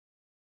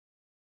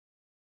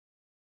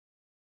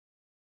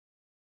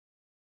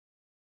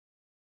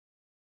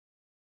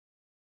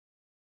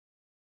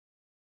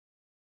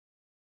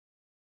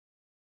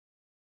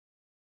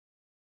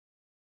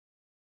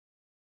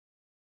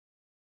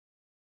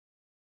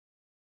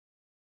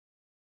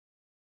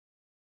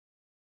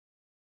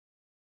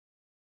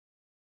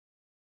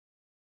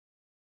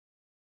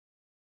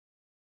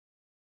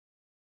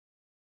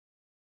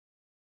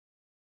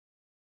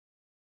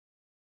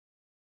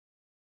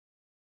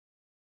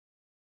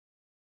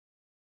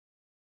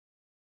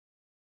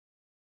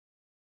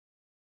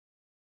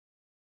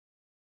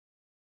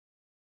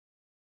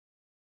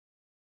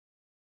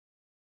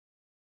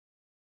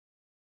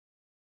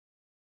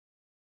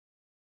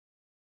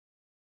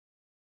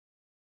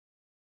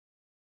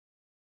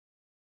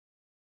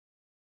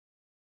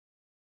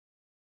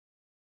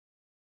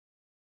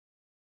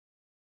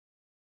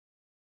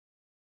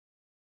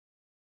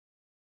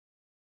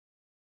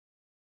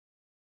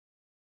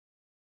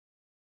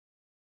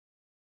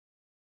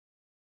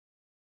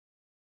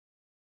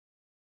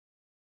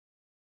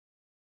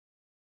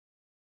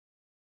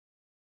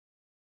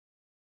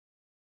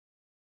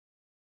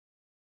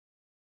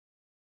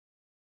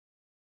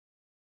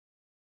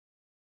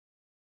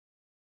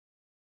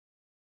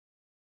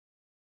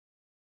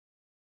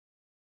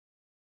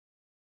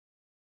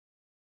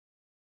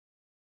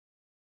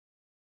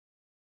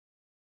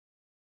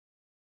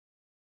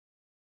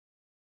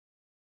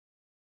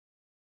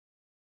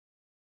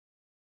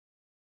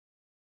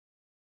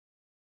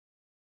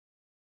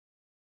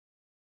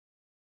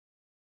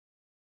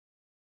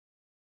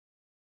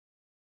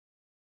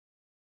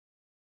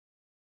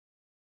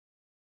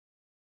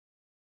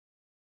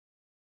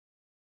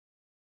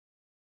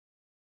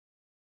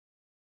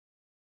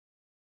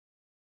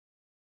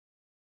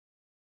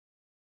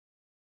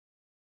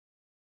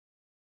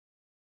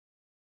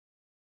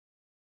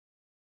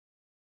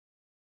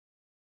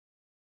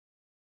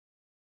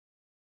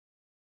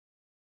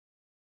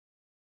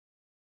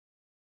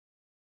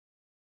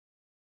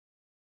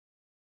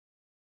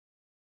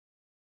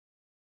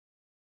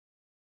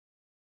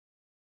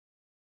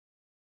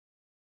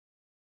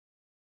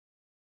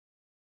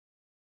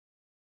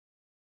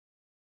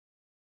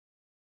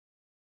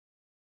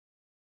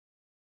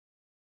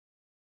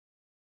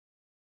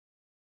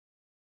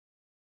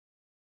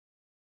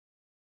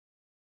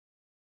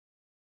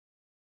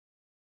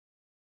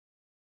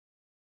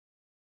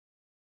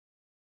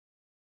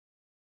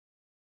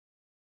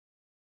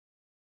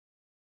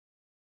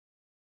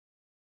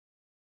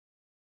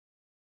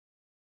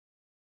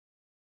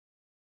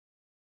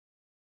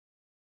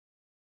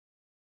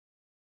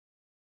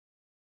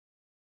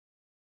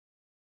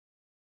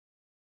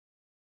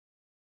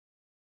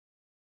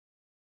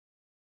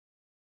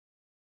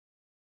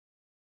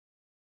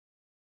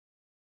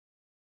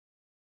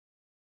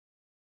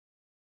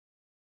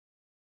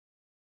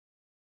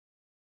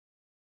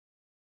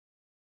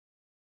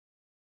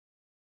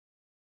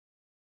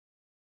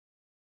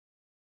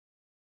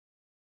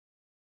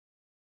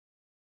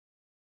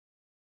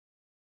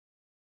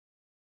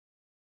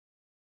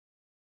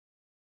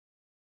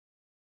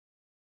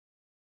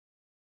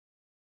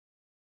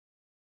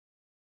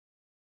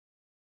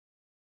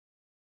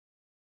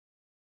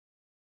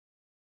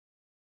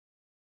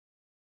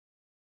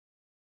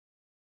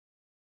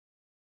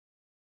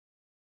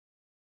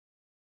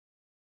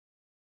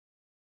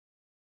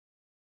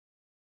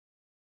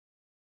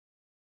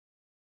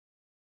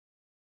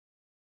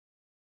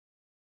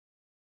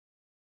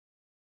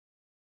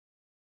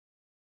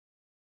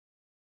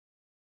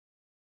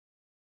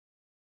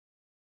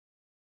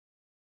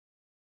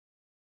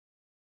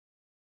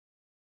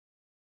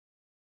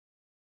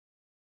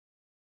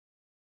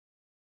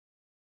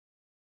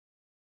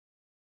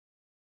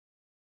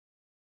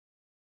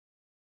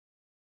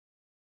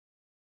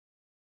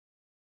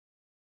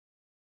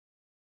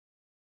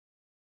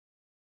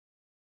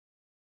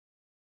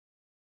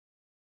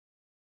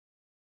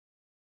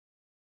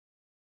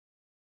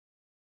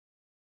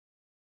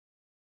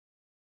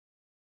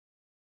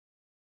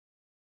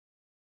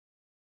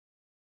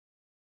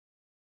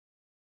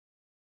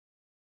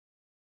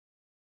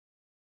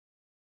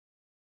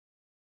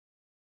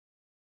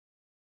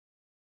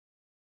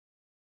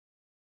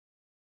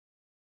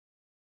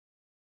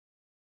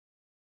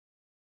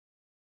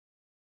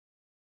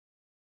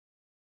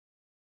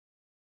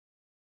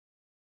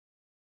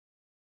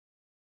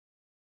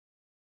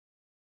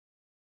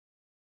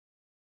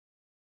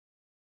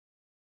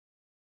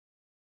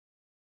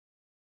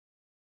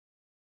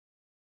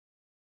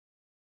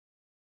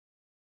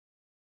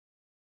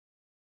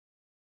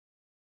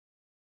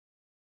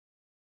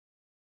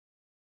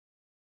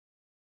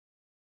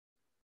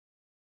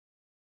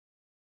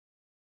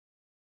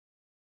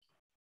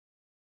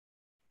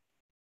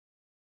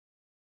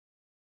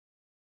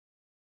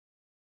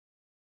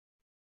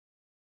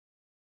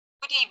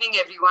Good evening,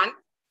 everyone,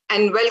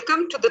 and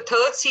welcome to the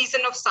third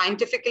season of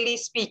Scientifically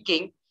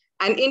Speaking,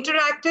 an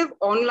interactive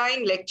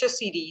online lecture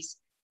series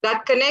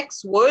that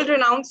connects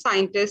world-renowned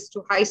scientists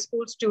to high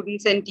school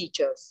students and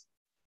teachers.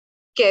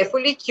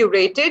 Carefully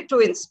curated to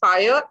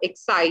inspire,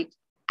 excite,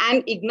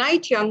 and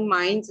ignite young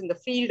minds in the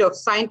field of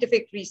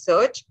scientific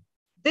research,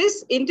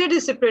 this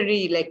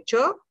interdisciplinary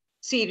lecture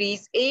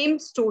series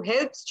aims to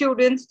help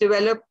students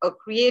develop a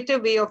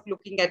creative way of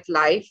looking at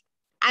life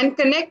and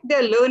connect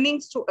their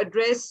learnings to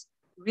address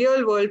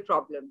real-world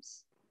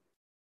problems.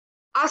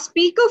 Our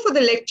speaker for the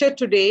lecture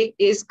today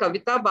is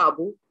Kavita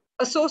Babu,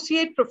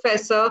 Associate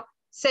Professor,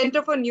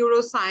 Center for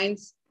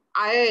Neuroscience,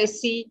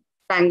 IISc,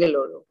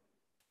 Bangalore.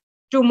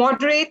 To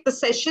moderate the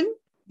session,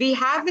 we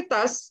have with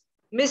us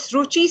Ms.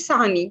 Ruchi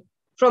Sahni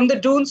from the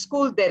Doon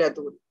School,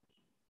 Dehradun.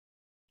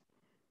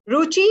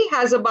 Ruchi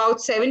has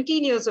about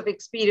 17 years of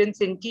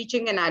experience in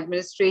teaching and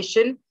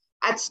administration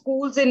at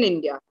schools in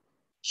India.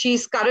 She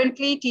is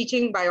currently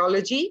teaching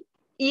biology,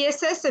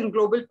 ESS and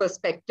global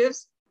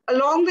perspectives,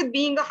 along with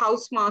being a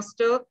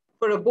housemaster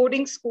for a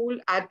boarding school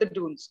at the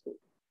Doon School.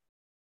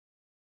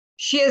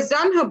 She has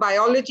done her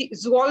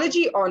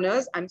zoology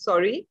honors,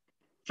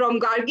 from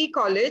Gargi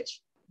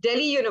College,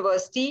 Delhi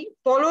University,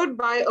 followed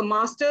by a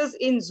master's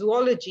in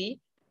zoology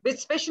with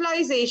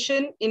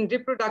specialization in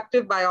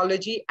reproductive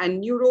biology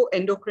and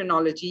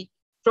neuroendocrinology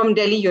from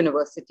Delhi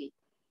University.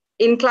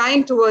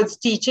 Inclined towards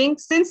teaching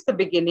since the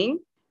beginning,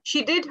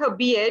 she did her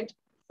B.Ed,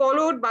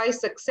 followed by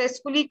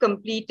successfully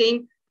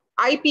completing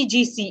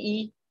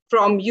IPGCE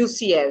from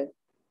UCL.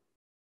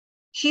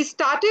 She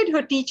started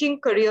her teaching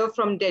career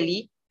from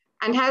Delhi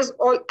and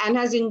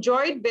has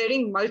enjoyed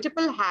wearing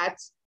multiple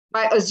hats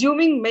by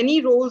assuming many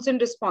roles and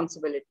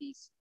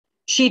responsibilities.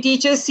 She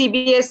teaches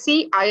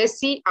CBSE,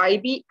 ISC,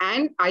 IB,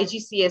 and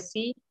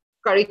IGCSE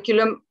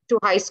curriculum to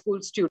high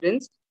school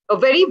students. A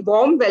very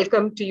warm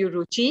welcome to you,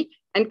 Ruchi,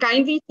 and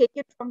kindly take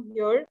it from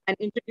here and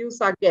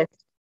introduce our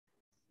guest.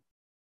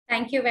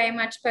 Thank you very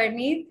much,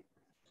 Parneet.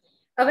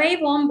 A very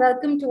warm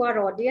welcome to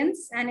our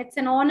audience, and it's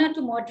an honor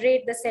to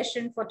moderate the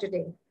session for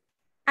today.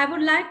 I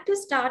would like to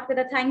start with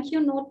a thank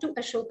you note to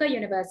Ashoka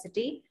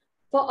University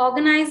for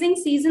organizing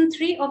season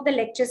 3 of the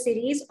lecture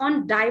series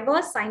on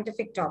diverse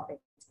scientific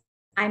topics.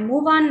 I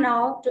move on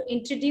now to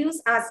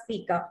introduce our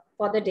speaker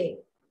for the day.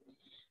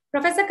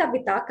 Professor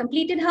Kavita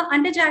completed her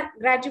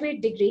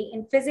undergraduate degree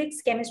in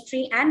physics,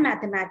 chemistry, and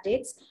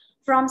mathematics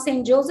from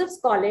St. Joseph's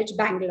College,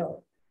 Bangalore.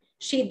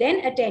 She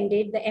then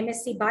attended the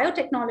MSc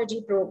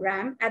Biotechnology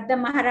program at the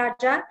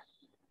Maharaja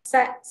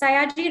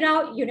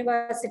Sayajirao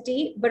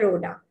University,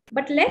 Baroda,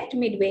 but left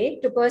midway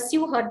to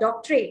pursue her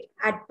doctorate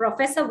at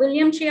Professor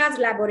William Chia's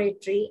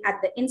laboratory at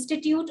the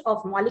Institute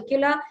of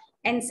Molecular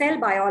and Cell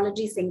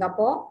Biology,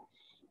 Singapore,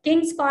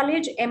 King's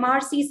College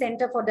MRC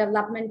Center for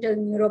Developmental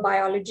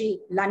Neurobiology,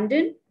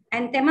 London,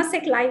 and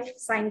Temasek Life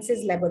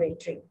Sciences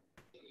Laboratory.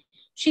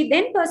 She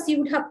then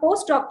pursued her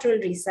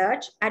postdoctoral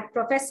research at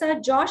Professor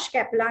Josh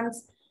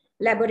Kaplan's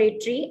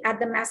laboratory at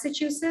the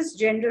Massachusetts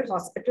General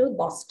Hospital,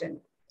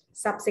 Boston.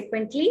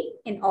 Subsequently,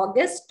 in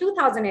August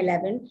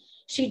 2011,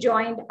 she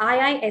joined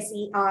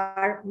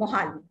IISER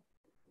Mohali.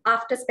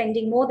 After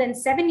spending more than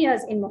 7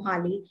 years in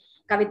Mohali,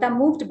 Kavita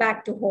moved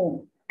back to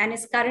home and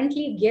is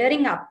currently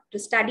gearing up to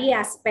study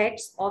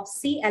aspects of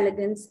C.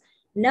 elegans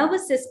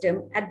nervous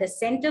system at the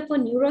Center for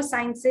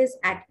Neurosciences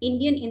at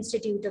Indian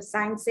Institute of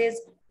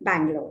Sciences,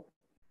 Bangalore.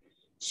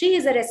 She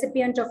is a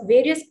recipient of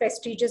various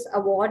prestigious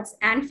awards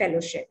and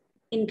fellowship,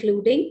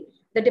 including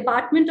the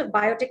Department of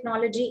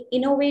Biotechnology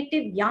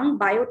Innovative Young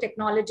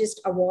Biotechnologist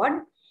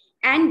Award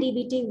and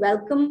DBT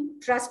Wellcome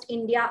Trust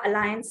India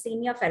Alliance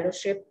Senior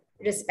Fellowship,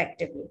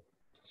 respectively.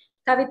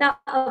 Kavita,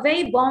 a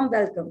very warm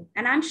welcome.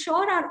 And I'm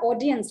sure our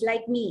audience,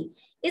 like me,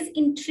 is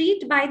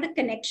intrigued by the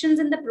connections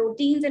in the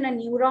proteins in a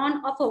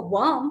neuron of a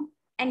worm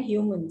and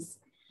humans.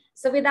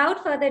 So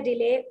without further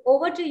delay,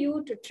 over to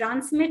you to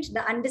transmit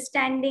the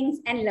understandings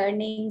and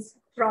learnings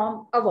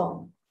from a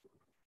worm.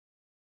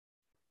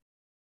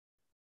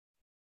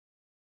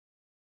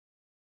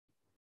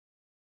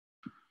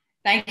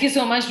 Thank you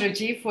so much,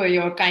 Ruchi, for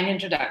your kind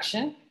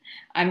introduction.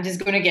 I'm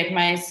just going to get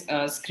my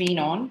screen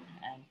on.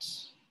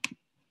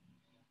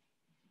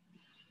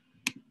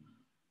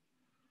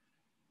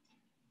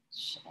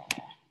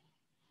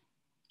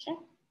 Okay.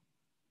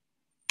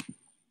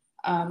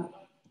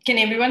 Can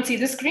everyone see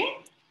the screen?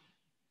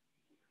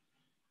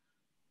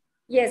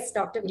 Yes,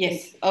 Dr.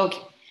 Yes,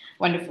 okay,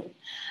 wonderful.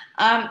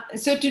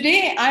 So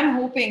today I'm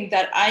hoping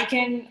that I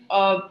can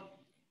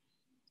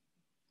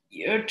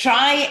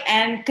try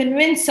and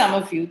convince some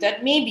of you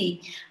that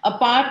maybe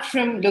apart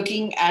from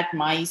looking at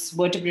mice,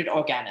 vertebrate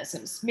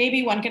organisms,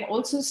 maybe one can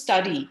also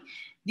study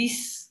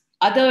these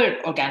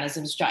other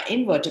organisms which are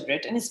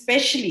invertebrate, and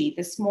especially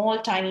the small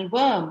tiny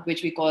worm,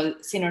 which we call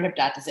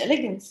Caenorhabditis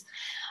elegans,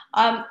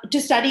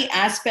 to study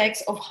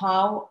aspects of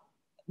how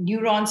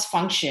neurons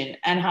function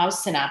and how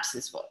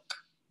synapses work.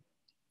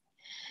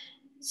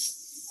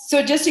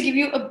 So just to give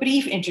you a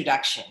brief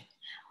introduction,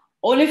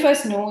 all of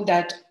us know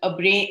that our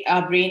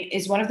brain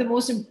is one of the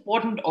most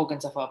important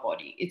organs of our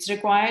body. It's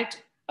required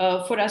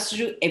for us to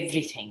do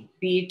everything,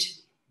 be it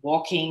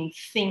walking,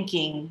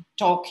 thinking,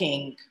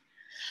 talking,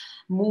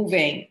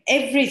 moving.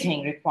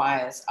 Everything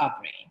requires our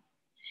brain.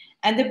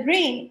 And the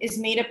brain is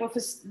made up of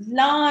a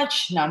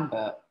large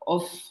number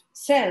of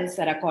cells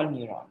that are called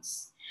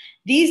neurons.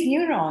 These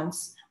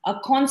neurons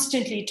are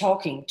constantly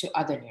talking to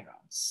other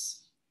neurons.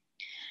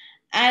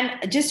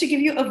 And just to give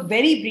you a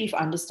very brief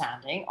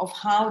understanding of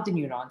how the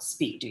neurons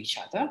speak to each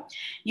other,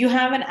 you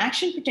have an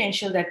action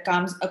potential that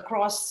comes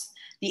across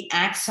the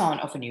axon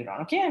of a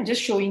neuron. Okay, I'm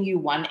just showing you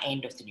one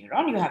end of the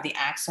neuron. You have the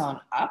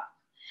axon up.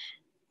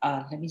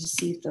 Let me just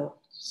see if the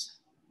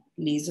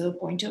laser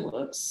pointer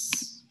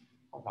works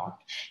or not.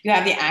 You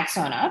have the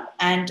axon up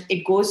and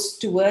it goes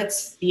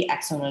towards the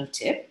axonal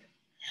tip.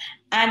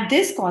 And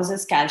this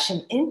causes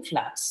calcium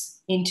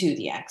influx into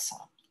the axon.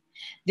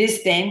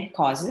 This then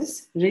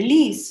causes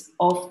release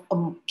of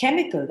a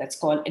chemical that's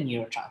called a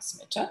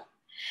neurotransmitter.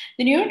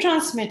 The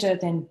neurotransmitter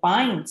then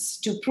binds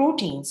to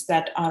proteins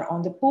that are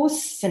on the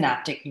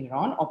postsynaptic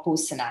neuron or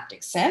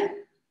postsynaptic cell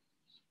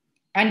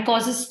and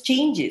causes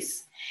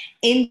changes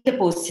in the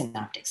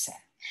postsynaptic cell.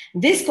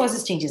 This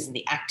causes changes in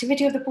the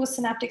activity of the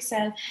postsynaptic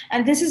cell,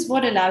 and this is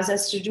what allows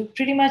us to do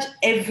pretty much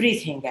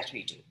everything that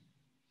we do.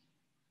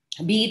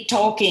 Be it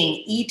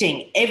talking,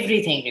 eating,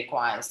 everything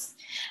requires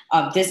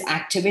this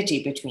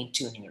activity between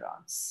two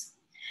neurons.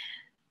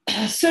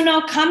 So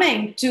now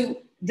coming to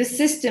the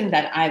system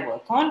that I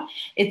work on,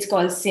 it's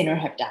called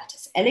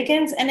Caenorhabditis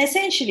elegans, and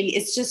essentially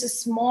it's just a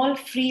small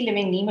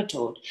free-living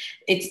nematode.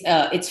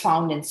 It's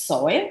found in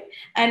soil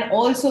and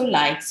also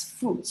likes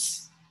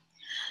fruits.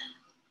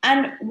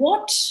 And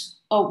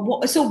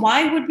so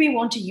why would we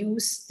want to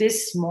use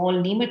this small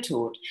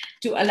nematode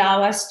to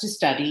allow us to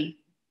study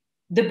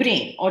the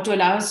brain or to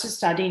allow us to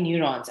study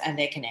neurons and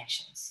their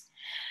connections?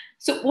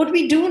 So what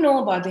we do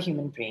know about the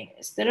human brain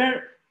is there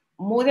are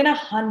more than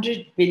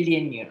 100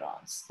 billion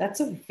neurons.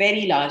 That's a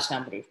very large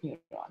number of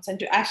neurons. And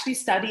to actually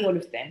study all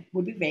of them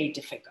would be very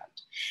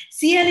difficult.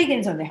 C.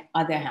 elegans, on the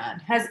other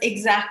hand, has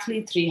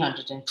exactly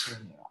 302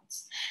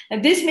 neurons. Now,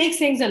 this makes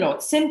things a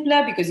lot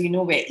simpler because you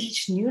know where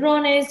each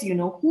neuron is, you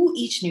know who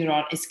each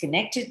neuron is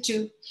connected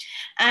to,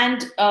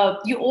 and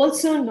you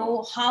also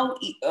know how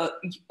each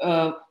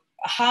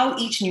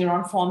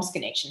neuron forms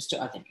connections to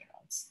other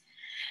neurons.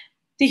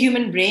 The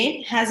human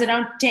brain has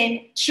around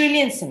 10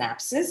 trillion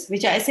synapses,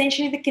 which are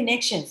essentially the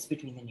connections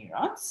between the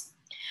neurons,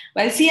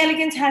 while C.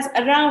 elegans has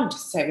around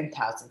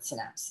 7,000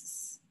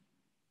 synapses.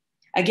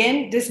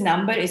 Again, this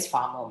number is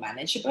far more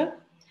manageable.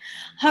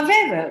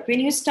 However, when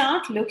you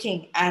start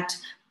looking at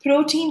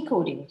protein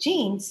coding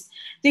genes,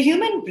 the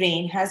human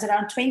brain has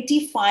around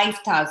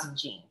 25,000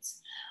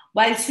 genes,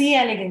 while C.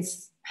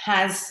 elegans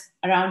has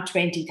around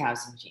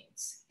 20,000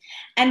 genes.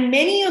 And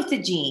many of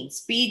the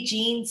genes, be it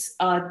genes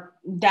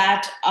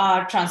that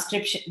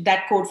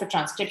code for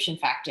transcription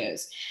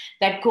factors,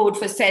 that code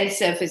for cell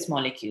surface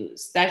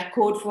molecules, that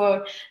code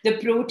for the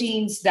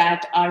proteins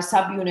that are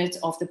subunits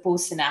of the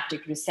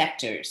postsynaptic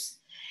receptors,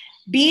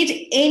 be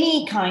it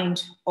any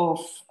kind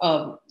of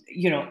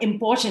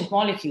important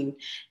molecule,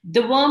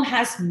 the worm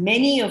has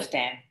many of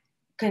them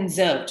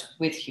conserved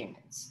with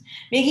humans,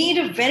 making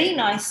it a very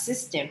nice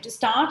system to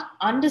start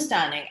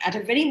understanding at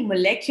a very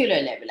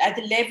molecular level, at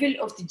the level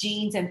of the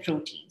genes and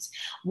proteins,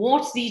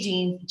 what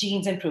the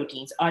genes and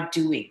proteins are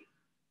doing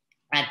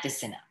at the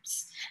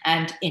synapse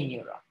and in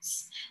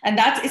neurons. And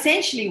that's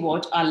essentially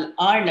what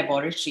our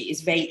laboratory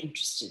is very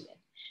interested in.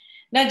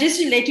 Now,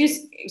 just to let you,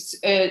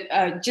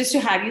 just to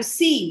have you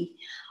see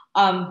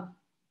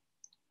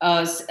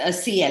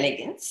C.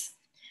 elegans.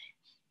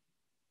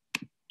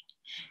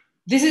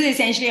 This is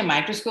essentially a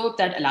microscope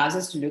that allows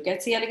us to look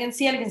at C. elegans.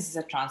 C. elegans is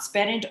a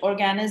transparent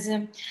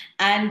organism,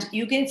 and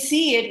you can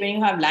see it when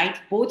you have light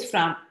both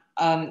from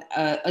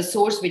a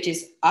source which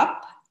is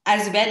up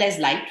as well as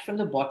light from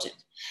the bottom.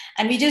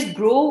 And we just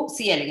grow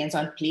C. elegans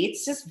on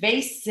plates, just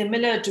very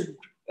similar to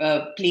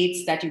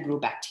plates that you grow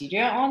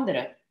bacteria on. There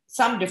are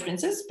some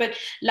differences, but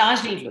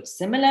largely it looks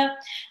similar.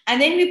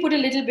 And then we put a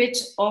little bit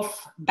of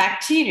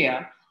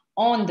bacteria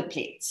on the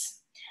plates.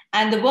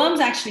 And the worms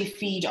actually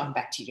feed on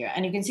bacteria.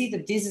 And you can see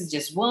that this is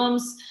just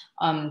worms.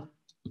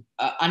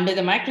 Under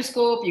the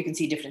microscope, you can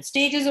see different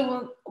stages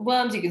of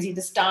worms. You can see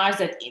the stars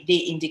that they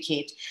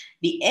indicate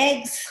the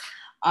eggs.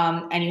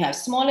 And you have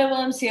smaller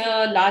worms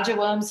here, larger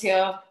worms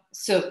here.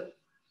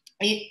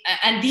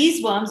 And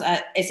these worms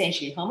are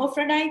essentially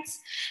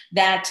hermaphrodites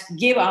that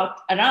give out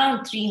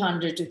around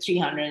 300 to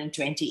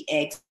 320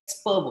 eggs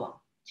per worm.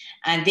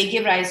 And they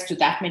give rise to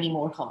that many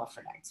more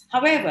hermaphrodites.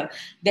 However,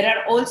 there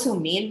are also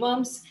male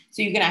worms.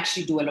 So you can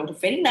actually do a lot of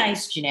very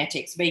nice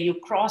genetics where you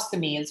cross the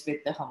males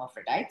with the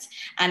hermaphrodites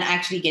and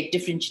actually get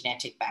different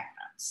genetic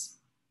backgrounds.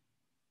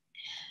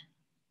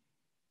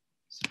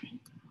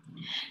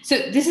 So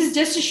this is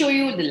just to show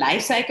you the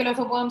life cycle of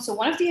a worm. So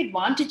one of the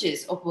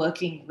advantages of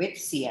working with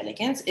C.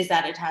 elegans is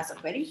that it has a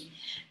very,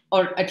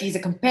 or at least a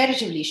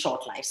comparatively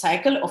short life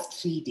cycle of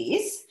 3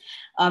 days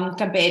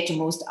compared to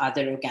most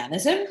other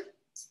organisms.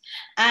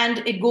 And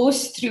it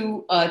goes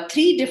through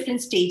 3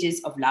 different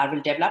stages of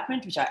larval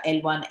development, which are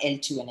L1,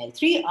 L2, and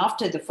L3.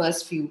 After the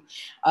first few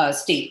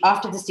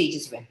after the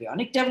stages of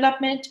embryonic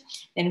development,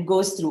 then it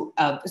goes through,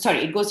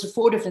 it goes through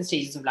 4 different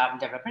stages of larval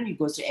development. It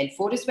goes to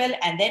L4 as well,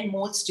 and then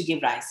molts to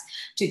give rise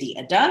to the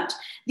adult.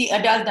 The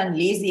adult then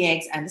lays the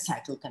eggs, and the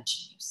cycle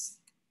continues.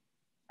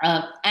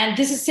 And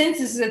since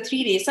this is a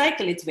 3-day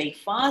cycle, it's very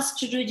fast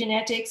to do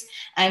genetics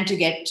and to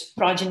get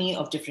progeny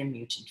of different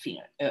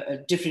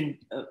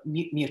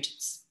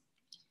mutants.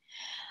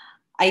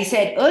 I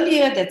said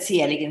earlier that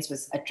C. elegans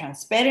was a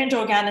transparent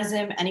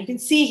organism, and you can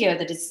see here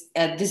that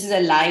this is a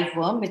live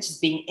worm which is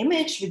being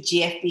imaged with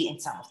GFP in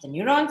some of the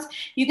neurons.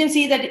 You can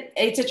see that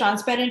it's a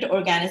transparent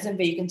organism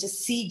where you can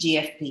just see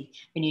GFP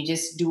when you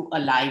just do a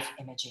live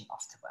imaging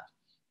of the worm.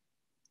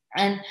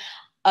 And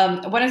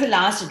one of the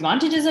last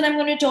advantages that I'm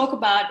going to talk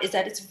about is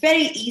that it's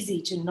very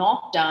easy to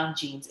knock down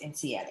genes in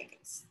C.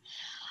 elegans.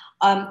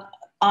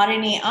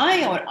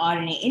 RNAi or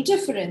RNA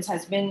interference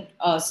has been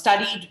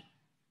studied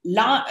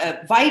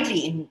widely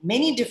in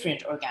many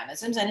different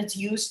organisms, and it's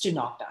used to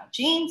knock down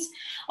genes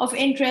of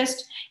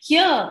interest.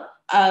 Here,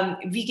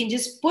 we can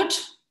just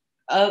put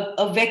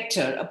a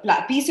vector,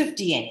 a piece of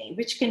DNA,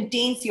 which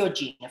contains your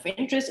gene of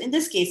interest. In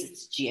this case,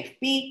 it's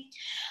GFP,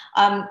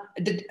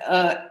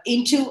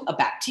 into a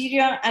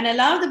bacteria, and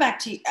allow the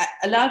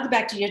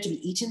bacteria to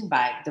be eaten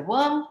by the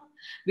worm,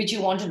 which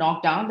you want to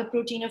knock down the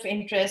protein of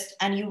interest,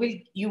 and you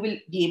will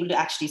be able to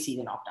actually see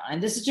the knockdown.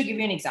 And this is to give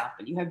you an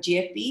example. You have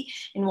GFP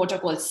in what are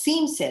called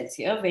seam cells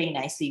here. Very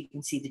nicely, you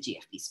can see the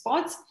GFP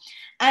spots.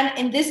 And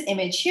in this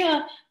image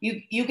here,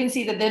 you can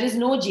see that there is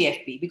no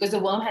GFP because the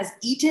worm has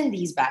eaten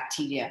these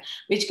bacteria,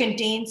 which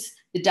contains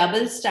the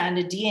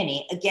double-stranded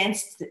DNA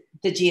against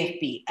the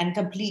GFP and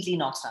completely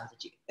knocks down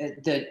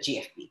the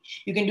GFP.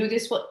 You can do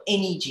this for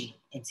any gene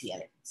in C.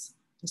 elegans.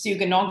 So you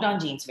can knock down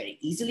genes very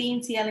easily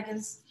in C.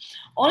 elegans.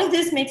 All of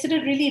this makes it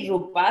a really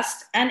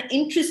robust and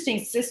interesting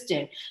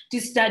system to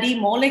study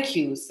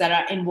molecules that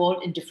are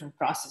involved in different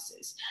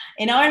processes.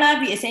 In our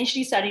lab, we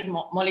essentially studied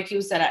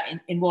molecules that are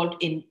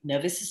involved in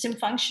nervous system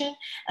function.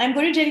 And I'm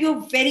going to tell you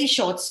a very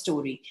short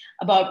story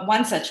about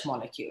one such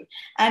molecule.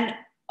 And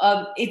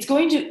it's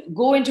going to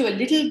go into a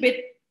little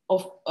bit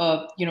of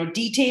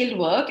detailed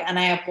work, and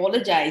I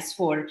apologize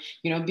for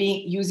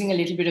using a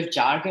little bit of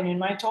jargon in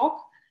my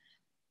talk.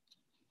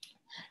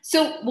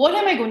 So what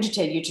am I going to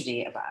tell you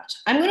today about?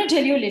 I'm going to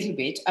tell you a little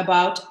bit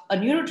about a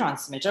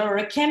neurotransmitter or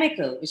a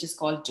chemical which is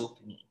called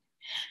dopamine.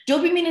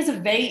 Dopamine is a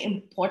very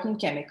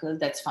important chemical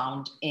that's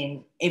found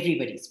in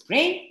everybody's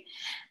brain,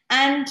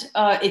 and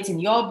it's in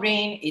your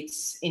brain,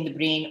 it's in the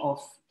brain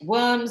of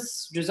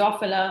worms,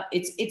 Drosophila,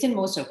 it's in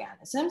most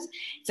organisms.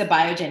 It's a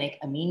biogenic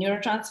amine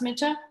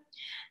neurotransmitter,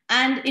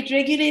 and it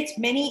regulates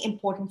many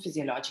important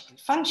physiological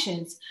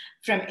functions,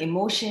 from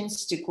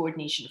emotions to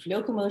coordination of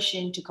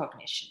locomotion to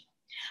cognition.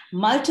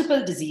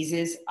 Multiple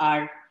diseases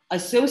are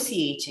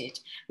associated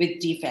with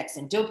defects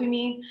in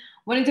dopamine.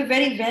 One of the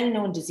very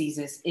well-known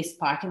diseases is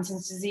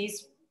Parkinson's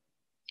disease,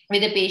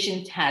 where the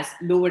patient has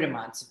lower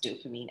amounts of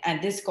dopamine,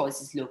 and this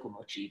causes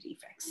locomotory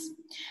defects.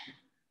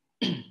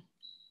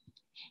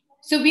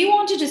 So we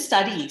wanted to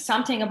study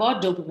something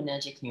about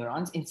dopaminergic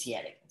neurons in C.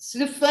 elegans. So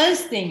the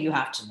first thing you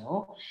have to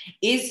know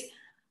is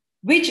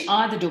which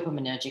are the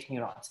dopaminergic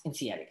neurons in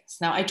C. elegans.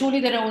 Now, I told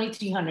you there are only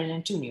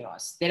 302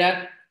 neurons. There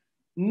are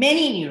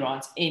many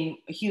neurons in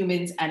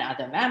humans and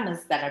other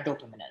mammals that are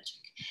dopaminergic.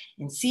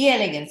 In C.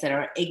 elegans, there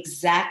are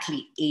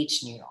exactly 8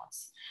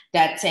 neurons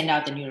that send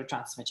out the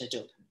neurotransmitter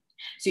dopamine.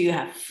 So you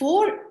have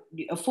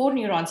four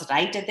neurons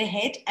right at the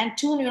head and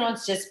 2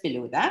 neurons just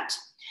below that.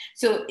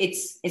 So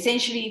it's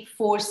essentially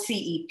 4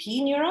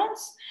 CEP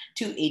neurons,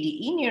 2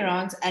 ADE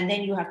neurons, and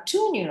then you have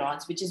 2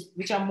 neurons,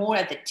 which are more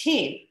at the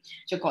tail,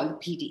 which are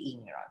called PDE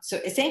neurons. So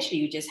essentially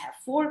you just have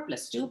 4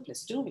 plus 2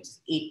 plus 2, which is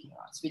 8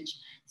 neurons, which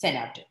send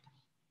out dopamine.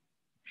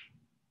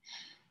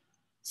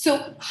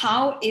 So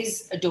how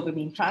is a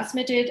dopamine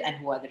transmitted, and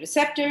who are the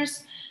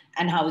receptors,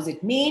 and how is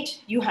it made?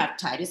 You have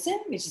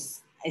tyrosine, which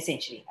is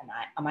essentially an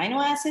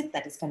amino acid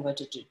that is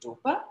converted to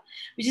dopa,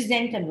 which is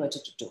then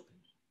converted to dopamine.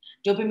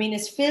 Dopamine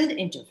is filled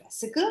into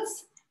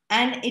vesicles,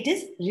 and it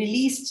is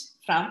released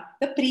from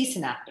the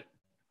presynaptic.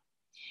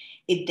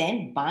 It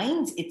then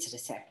binds its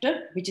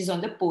receptor, which is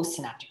on the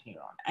postsynaptic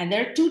neuron. And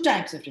there are 2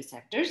 types of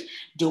receptors,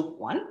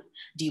 DOPE1,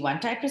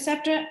 D1 type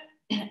receptor,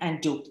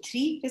 and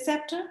DOPE3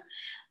 receptor.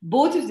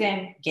 Both of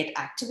them get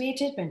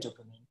activated when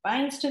dopamine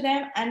binds to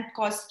them and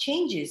cause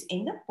changes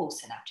in the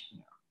postsynaptic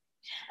neuron.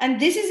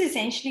 And this is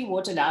essentially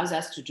what allows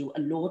us to do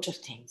a lot of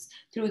things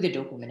through the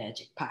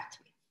dopaminergic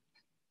pathway.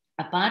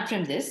 Apart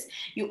from this,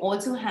 you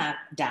also have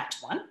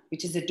DAT1,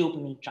 which is a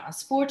dopamine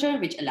transporter,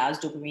 which allows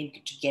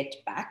dopamine to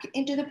get back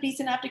into the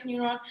presynaptic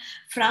neuron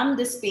from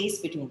the space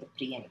between the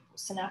pre and the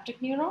postsynaptic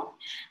neuron.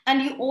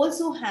 And you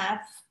also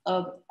have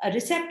a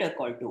receptor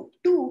called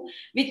DOPE2,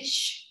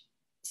 which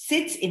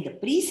sits in the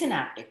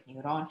presynaptic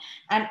neuron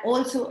and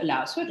also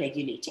allows for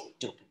regulating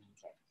dopamine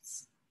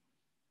levels.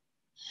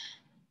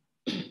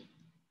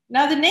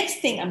 Now, the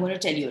next thing I'm going to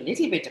tell you a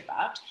little bit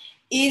about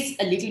is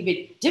a little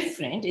bit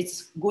different.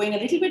 It's going a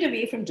little bit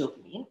away from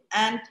dopamine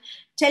and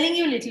telling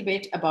you a little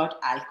bit about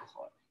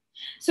alcohol.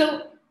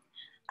 So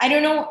I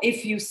don't know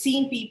if you've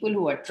seen people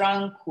who are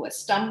drunk, who are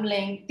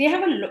stumbling.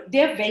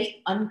 They're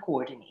very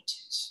uncoordinated.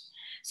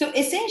 So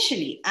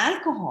essentially,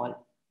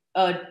 alcohol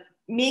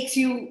makes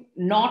you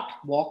not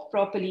walk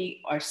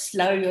properly or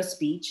slur your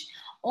speech.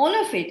 All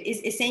of it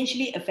is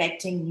essentially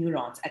affecting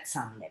neurons at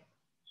some level.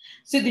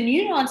 So the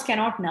neurons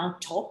cannot now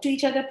talk to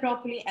each other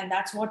properly, and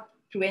that's what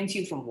prevents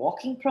you from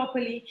walking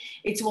properly.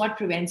 It's what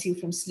prevents you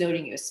from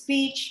slurring your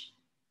speech.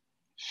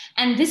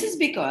 And this is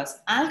because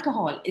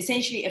alcohol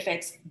essentially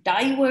affects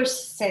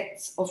diverse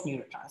sets of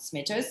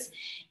neurotransmitters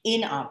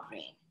in our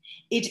brain.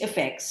 It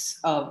affects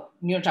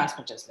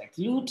neurotransmitters like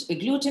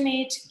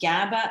glutamate,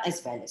 GABA,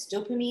 as well as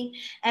dopamine.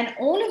 And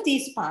all of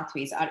these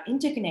pathways are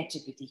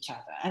interconnected with each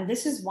other. And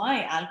this is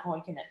why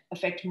alcohol can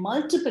affect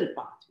multiple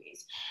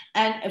pathways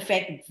and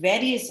affect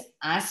various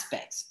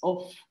aspects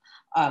of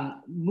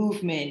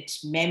movement,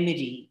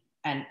 memory,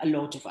 and a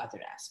lot of other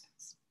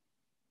aspects.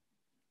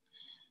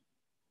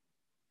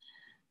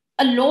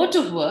 A lot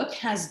of work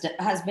has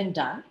been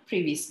done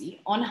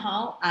previously on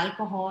how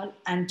alcohol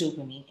and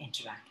dopamine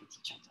interact with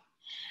each other.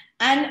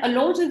 And a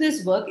lot of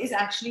this work is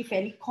actually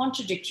fairly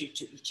contradictory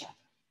to each other.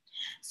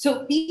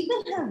 So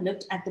people have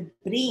looked at the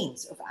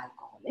brains of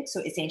alcoholics.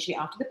 So essentially,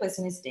 after the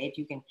person is dead,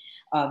 you can,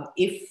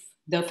 if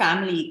the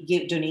family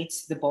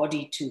donates the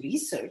body to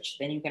research,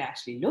 then you can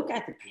actually look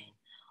at the brain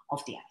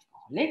of the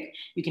alcoholic.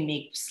 You can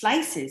make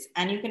slices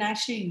and you can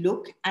actually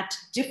look at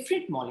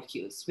different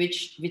molecules,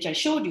 which I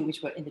showed you,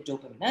 which were in the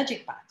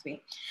dopaminergic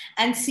pathway,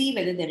 and see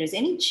whether there is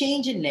any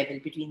change in level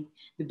between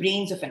the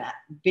brains of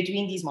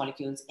between these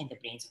molecules in the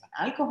brains of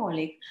an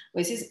alcoholic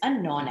versus a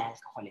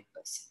non-alcoholic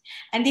person.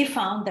 And they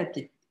found that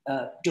the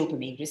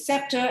dopamine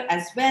receptor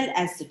as well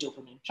as the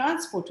dopamine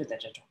transporter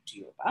that I talked to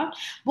you about,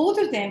 both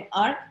of them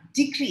are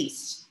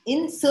decreased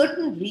in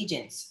certain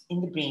regions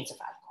in the brains of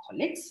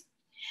alcoholics.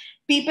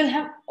 People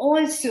have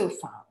also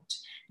found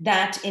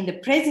that in the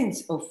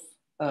presence of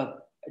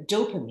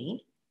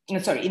in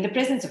the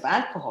presence of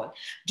alcohol,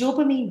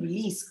 dopamine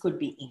release could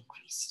be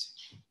increased.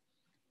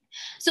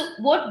 So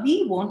what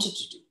we wanted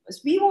to do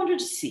was we wanted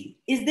to see,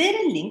 is there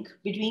a link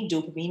between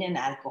dopamine and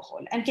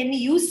alcohol? And can we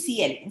use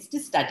C-Eleins to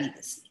study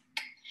this link?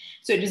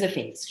 So it was a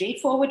fairly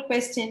straightforward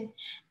question.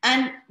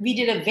 And we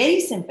did a very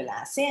simple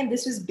assay. And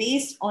this was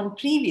based on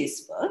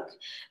previous work,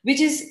 which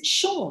has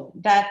shown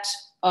that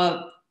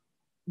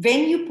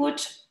when you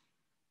put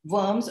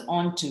worms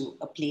onto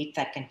a plate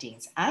that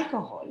contains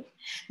alcohol,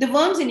 the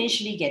worms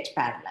initially get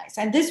paralyzed.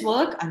 And this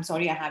work, I'm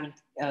sorry I haven't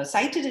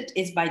cited it,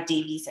 is by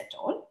Davies et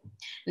al.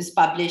 It was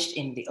published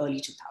in the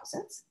early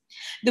 2000s.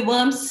 The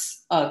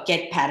worms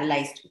get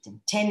paralyzed within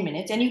 10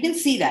 minutes, and you can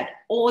see that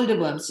all the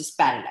worms just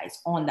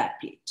paralyze on that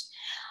plate.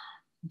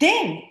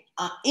 Then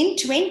in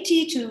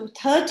 20 to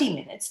 30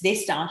 minutes, they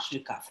start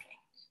recovering.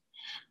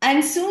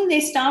 And soon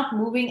they start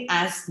moving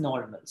as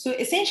normal. So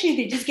essentially,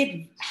 they just get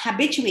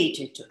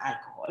habituated to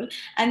alcohol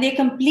and they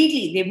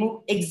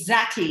move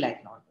exactly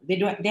like normal.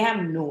 They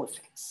have no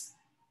effects.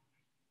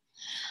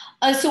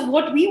 So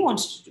what we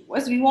wanted to do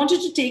was we wanted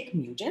to take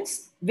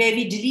mutants where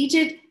we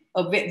deleted,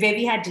 where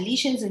we had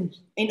deletions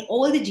in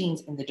all the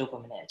genes in the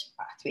dopaminergic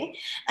pathway.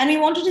 And we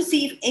wanted to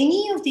see if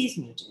any of these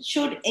mutants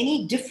showed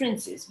any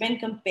differences when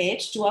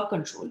compared to our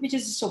control, which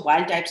is just a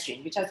wild type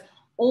strain, which has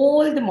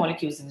all the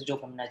molecules in the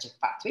dopaminergic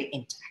pathway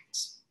intact.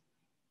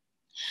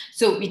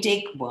 So we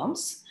take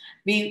worms,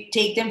 we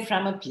take them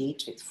from a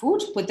plate with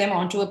food, put them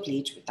onto a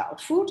plate without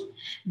food.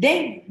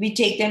 Then we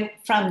take them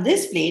from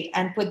this plate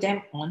and put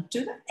them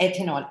onto the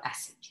ethanol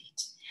acid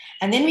plate.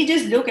 And then we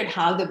just look at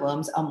how the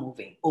worms are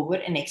moving over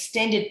an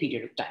extended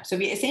period of time. So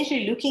we're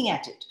essentially looking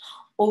at it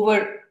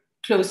over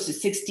close to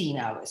 16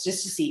 hours,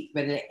 just to see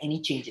whether there are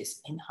any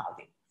changes in how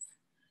they move.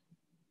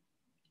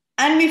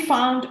 And we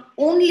found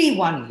only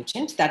one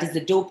mutant, that is the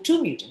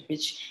DOP2 mutant,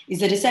 which is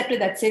the receptor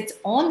that sits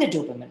on the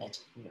dopaminergic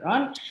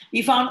neuron.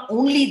 We found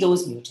only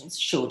those mutants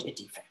showed a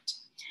defect.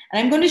 And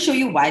I'm going to show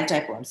you wild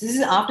type worms. This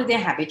is after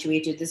they're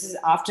habituated. This is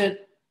after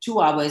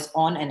 2 hours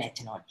on an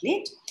ethanol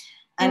plate.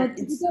 And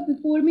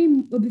before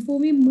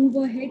we move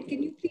ahead,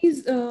 can you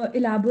please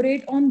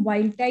elaborate on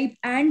wild type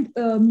and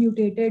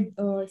mutated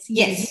C-Elein?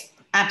 Yes,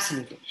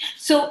 absolutely.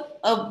 So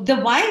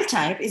the wild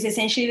type is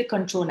essentially the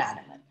control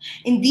animal.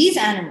 In these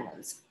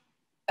animals,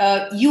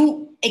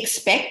 you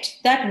expect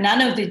that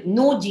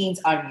no genes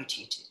are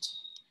mutated.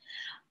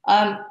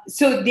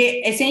 So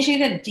essentially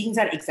the genes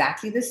are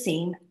exactly the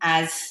same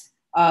as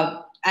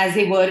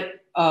they were,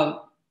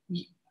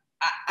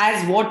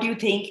 as what you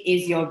think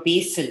is your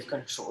basal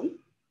control.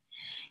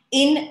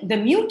 In the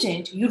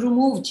mutant, you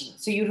remove genes.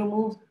 So you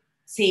remove,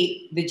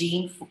 say, the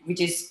gene which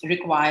is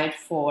required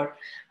for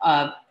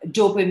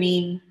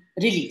dopamine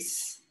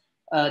release.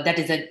 That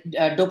is a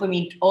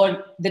dopamine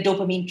or the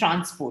dopamine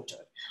transporter.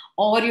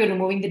 Or you're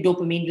removing the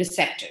dopamine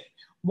receptor.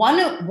 One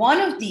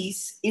of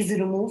these is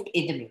removed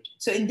in the mutant.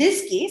 So in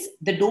this case,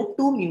 the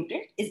DOP2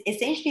 mutant is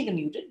essentially the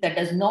mutant that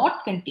does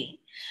not contain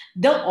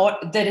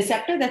the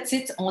receptor that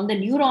sits on the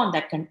neuron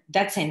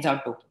that sends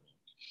out dopamine.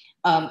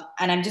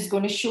 And I'm just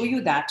going to show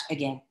you that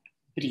again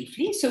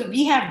briefly. So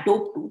we have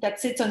DOP2 that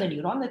sits on the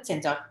neuron that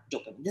sends out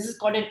dopamine. This is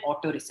called an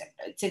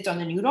autoreceptor. It sits on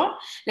the neuron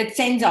that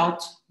sends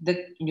out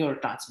the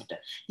neurotransmitter.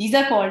 These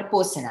are called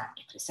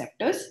postsynaptic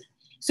receptors.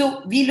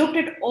 So we looked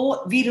at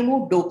we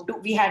removed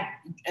DOP2. We had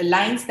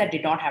lines that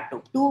did not have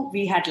DOP2.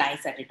 We had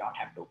lines that did not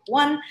have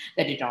DOP1,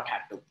 that did not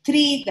have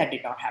DOP3, that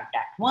did not have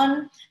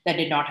DAT1, that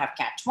did not have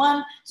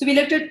CAT1. So we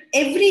looked at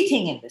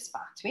everything in this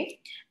pathway,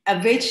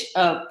 which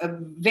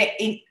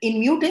in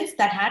mutants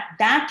that had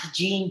that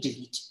gene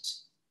deleted.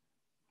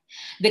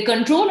 The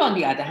control, on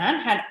the other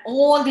hand, had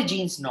all the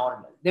genes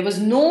normal. There was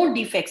no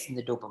defects in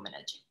the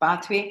dopaminergic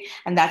pathway,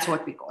 and that's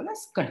what we call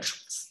as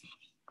controls.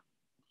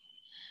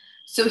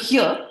 So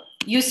here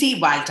you see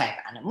wild type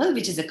animal,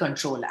 which is a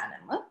control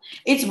animal.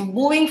 It's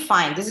moving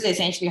fine. This is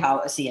essentially how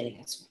a C.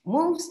 elegans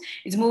moves.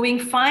 It's moving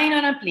fine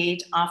on a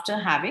plate after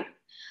having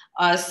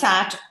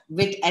sat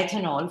with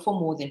ethanol for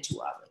more than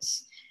 2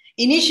 hours.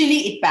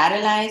 Initially, it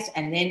paralyzed,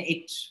 and then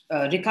it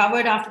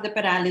recovered after the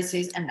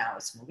paralysis, and now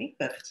it's moving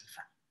perfectly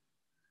fine.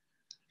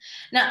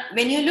 Now,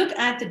 when you look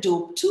at the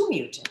DOP2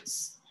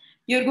 mutants,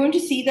 you're going to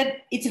see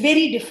that it's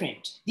very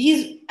different.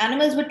 These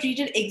animals were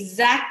treated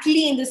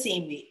exactly in the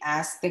same way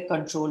as the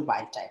control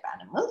wild type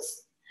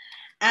animals.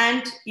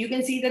 And you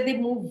can see that they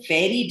move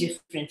very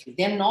differently.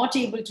 They're not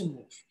able to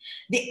move.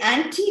 The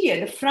anterior,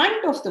 the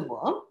front of the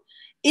worm,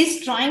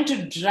 is trying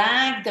to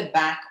drag the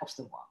back of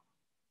the worm.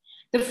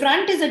 The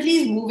front is at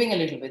least moving a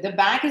little bit. The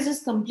back is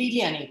just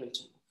completely unable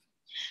to move.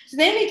 So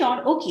then we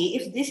thought, okay,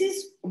 if this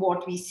is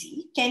what we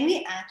see, can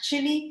we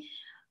actually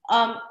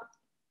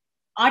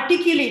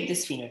articulate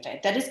this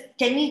phenotype? That is,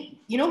 can we,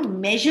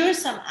 measure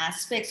some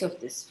aspects of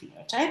this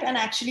phenotype and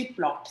actually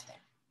plot them?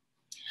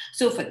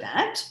 So for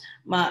that,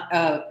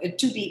 a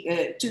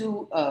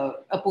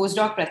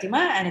postdoc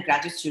Pratima and a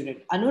graduate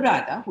student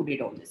Anuradha, who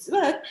did all this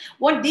work,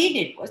 what they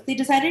did was they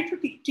decided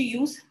to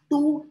use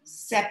 2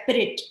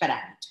 separate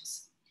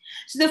parameters.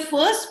 So the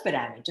first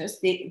parameter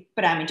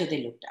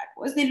they looked at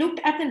was they looked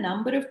at the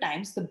number of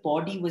times the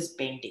body was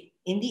bending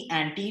in the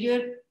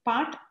anterior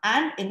part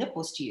and in the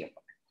posterior part.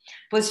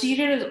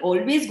 Posterior is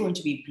always going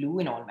to be blue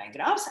in all my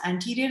graphs.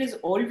 Anterior is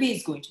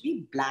always going to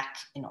be black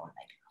in all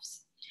my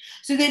graphs.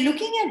 So they're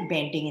looking at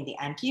bending in the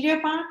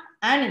anterior part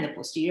and in the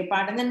posterior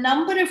part, and the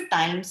number of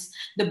times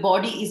the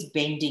body is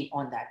bending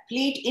on that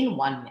plate in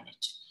 1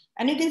 minute.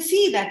 And you can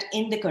see that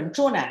in the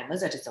control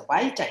animals, that is the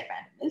wild type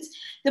animals,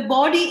 the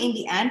body in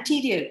the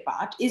anterior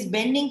part is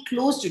bending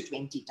close to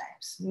 20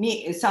 times.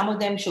 Some of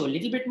them show a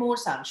little bit more,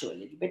 some show a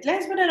little bit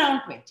less, but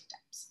around 20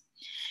 times.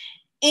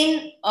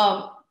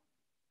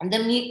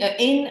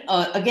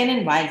 Again,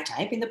 in wild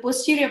type, in the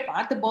posterior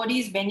part, the body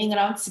is bending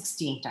around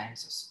 16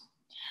 times or so.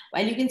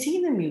 While you can see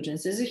in the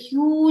mutants, there's a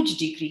huge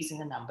decrease in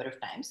the number of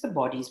times the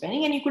body is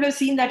bending, and you could have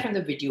seen that from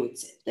the video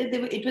itself.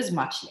 It was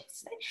much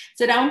less. Right?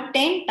 It's around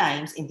 10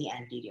 times in the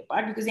anterior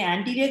part, because the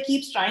anterior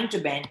keeps trying to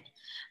bend,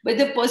 but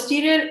the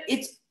posterior,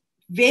 it's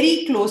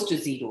very close to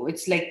 0.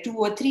 It's like 2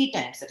 or 3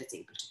 times that it's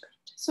able to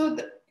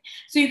bend.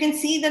 So you can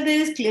see that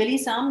there is clearly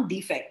some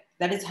defect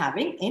that is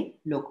having in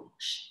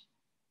locomotion.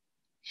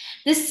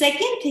 The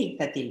second thing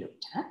that they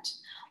looked at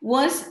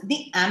was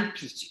the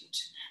amplitude.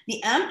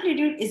 The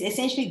amplitude is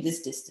essentially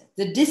this distance.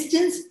 The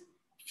distance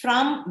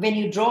from when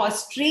you draw a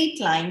straight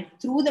line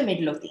through the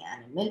middle of the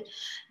animal,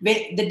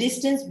 the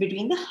distance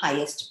between the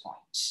highest point.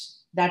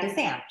 That is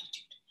the amplitude.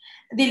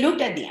 They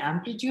looked at the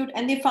amplitude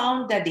and they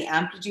found that the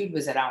amplitude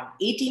was around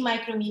 80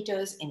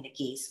 micrometers in the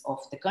case of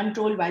the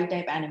control wild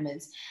type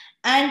animals,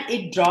 and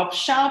it dropped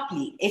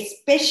sharply,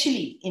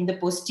 especially in the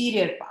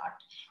posterior part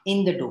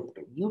in the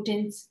DOP2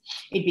 mutants.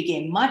 It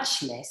became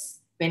much less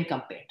when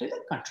compared to the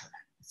control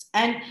animals.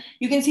 And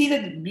you can see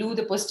that the blue,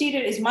 the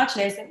posterior, is much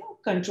less than the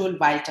control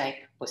wild type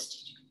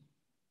posterior.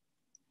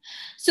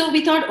 So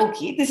we thought,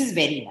 okay, this is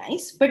very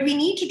nice, but we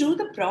need to do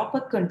the proper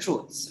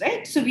controls,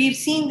 right? So we've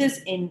seen this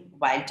in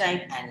wild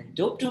type and in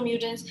DOP2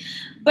 mutants.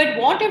 But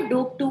what if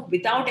DOP2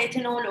 without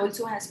ethanol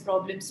also has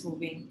problems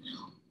moving?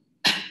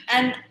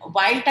 And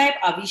wild type,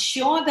 are we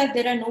sure that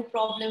there are no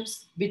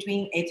problems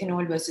between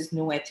ethanol versus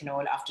no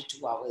ethanol after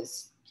 2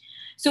 hours?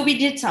 So we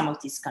did some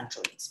of these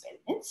control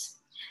experiments.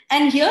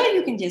 And here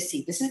you can just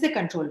see, this is the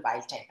control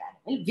wild type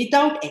animal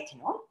without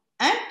ethanol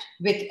and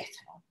with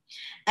ethanol.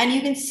 And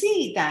you can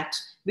see that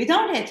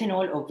without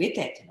ethanol or with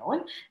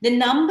ethanol, the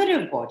number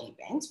of body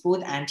bends,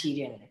 both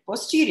anterior and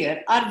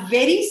posterior, are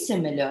very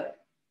similar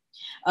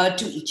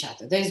to each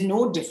other. There is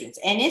no difference.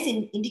 NS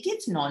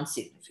indicates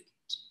non-significant.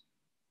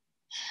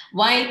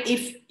 While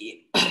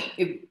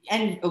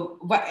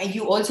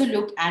you also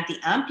look at the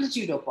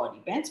amplitude of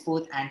body bends,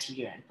 both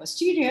anterior and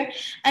posterior,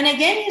 and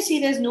again you see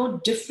there's no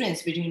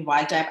difference between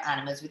wild type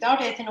animals without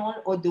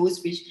ethanol or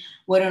those which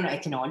were on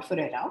ethanol for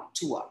around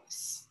 2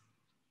 hours.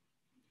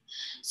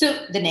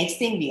 So the next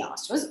thing we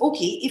asked was,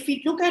 okay, if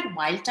we look at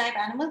wild type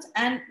animals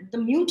and the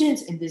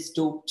mutants in this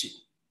DOP2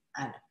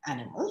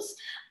 animals,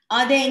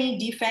 are there any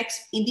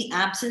defects in the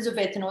absence of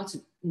ethanol? So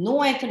no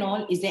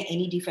ethanol, is there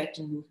any defect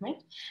in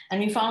movement? And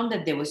we found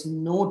that there was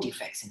no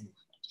defects in movement.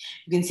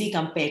 You can see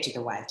compared to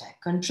the wild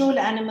type control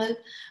animal,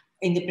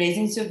 in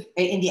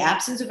the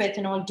absence of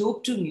ethanol,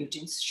 DOP2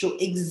 mutants show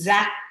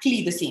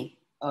exactly the same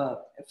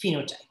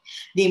phenotype.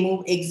 They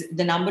move,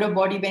 the number of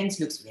body bends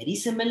looks very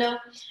similar,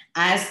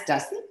 as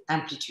does the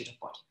amplitude of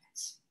body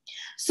bends.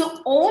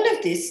 So all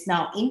of this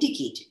now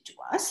indicated to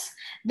us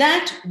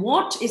that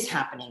what is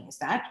happening is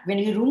that when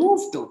we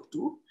remove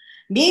DOP2,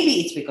 maybe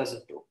it's because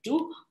of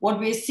DOP2, what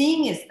we're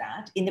seeing is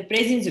that in the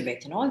presence of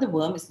ethanol, the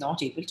worm is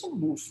not able to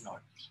move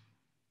normally.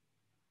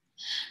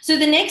 So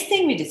the next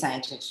thing we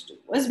decided to do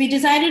was we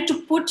decided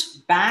to put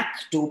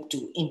back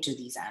DOP2 into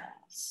these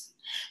animals.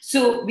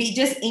 So we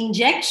just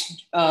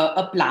inject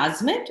a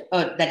plasmid,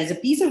 that is a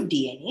piece of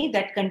DNA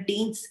that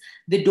contains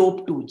the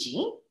DOP2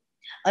 gene,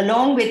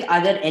 along with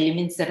other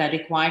elements that are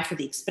required for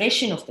the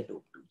expression of the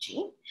DOP2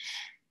 gene,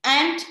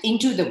 and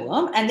into the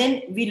worm. And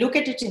then we look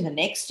at it in the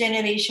next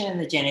generation and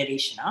the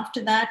generation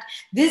after that.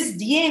 This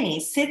DNA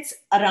sits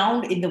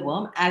around in the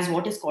worm as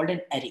what is called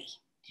an array.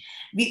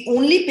 We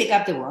only pick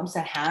up the worms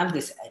that have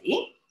this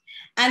array,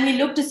 and we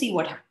look to see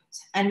what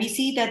happens. And we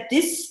see that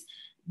this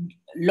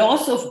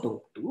loss of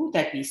DOP2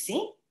 that we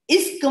see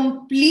is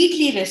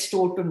completely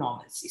restored to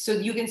normalcy. So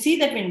you can see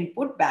that when we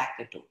put back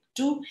the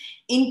DOP2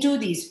 into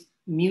these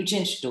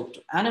mutant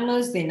DOP2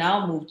 animals, they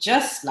now move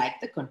just like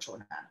the control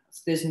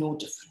animals. There's no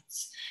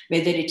difference,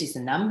 whether it is the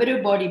number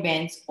of body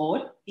bends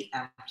or the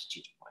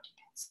amplitude of body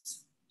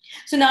bends.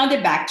 So now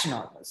they're back to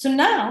normal. So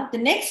now the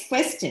next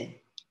question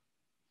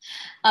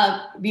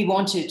we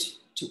wanted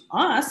to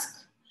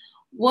ask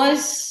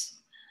was,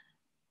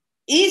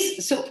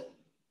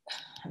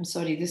 I'm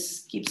sorry,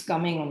 this keeps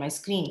coming on my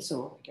screen,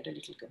 so I get a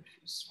little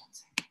confused. One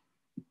second.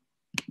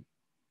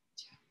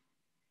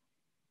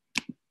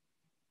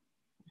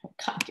 I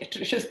can't get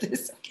rid of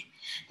this. Okay,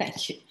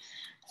 thank you.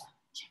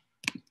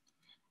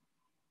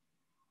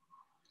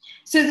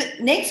 So the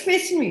next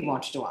question we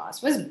wanted to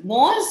ask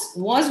was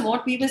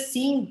what we were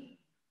seeing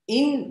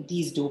in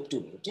these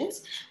DOP2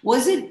 mutants,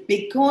 was it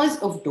because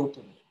of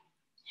dopamine?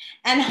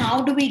 And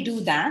how do we do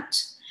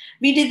that?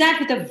 We did that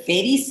with a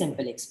very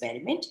simple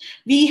experiment.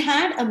 We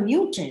had a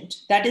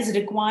mutant that is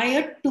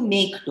required to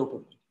make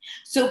dopamine.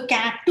 So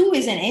CAT2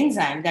 is an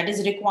enzyme that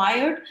is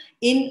required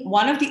in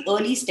one of the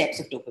early steps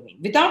of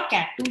dopamine. Without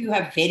CAT2, you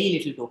have very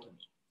little dopamine.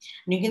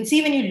 And you can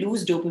see when you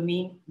lose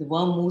dopamine, the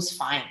worm moves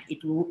fine.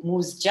 It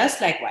moves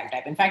just like wild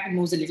type. In fact, it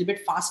moves a little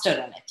bit faster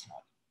on ethanol.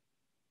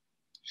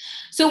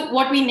 So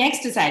what we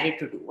next decided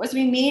to do was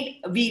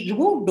we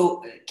removed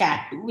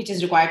CAT2, which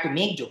is required to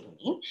make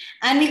dopamine,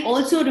 and we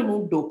also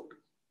removed DOP2.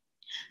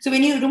 So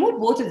when you remove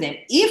both of them,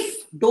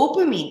 if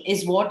dopamine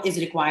is what is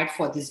required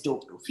for this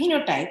DOP2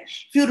 phenotype,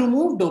 if you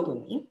remove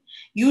dopamine,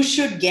 you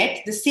should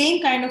get the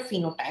same kind of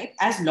phenotype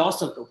as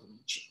loss of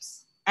dopamine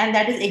shows. And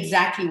that is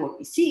exactly what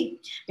we see.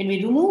 When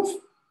we remove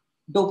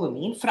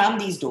dopamine from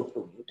these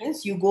DOP2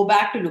 mutants, you go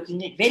back to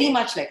looking very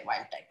much like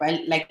wild type,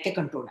 like the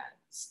control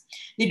animals.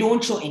 They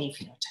don't show any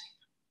phenotype.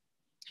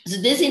 So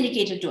this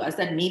indicated to us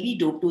that maybe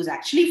DOP2 is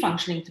actually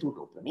functioning through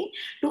dopamine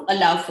to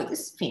allow for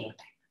this phenotype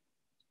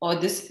or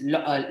this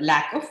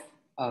lack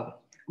of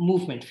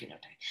movement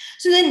phenotype.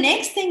 So the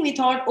next thing we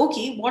thought,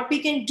 okay, what we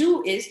can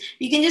do is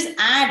we can just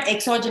add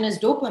exogenous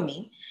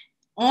dopamine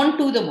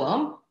onto the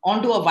worm,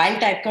 onto a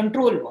wild type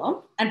control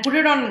worm, and put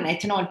it on an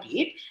ethanol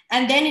plate,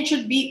 and then it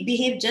should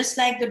behave just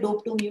like the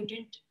DOP2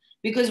 mutant.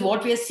 Because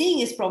what we are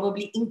seeing is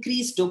probably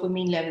increased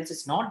dopamine levels.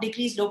 It's not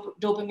decreased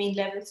dopamine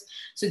levels.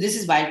 So this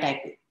is wild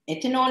type with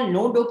ethanol,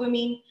 no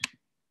dopamine.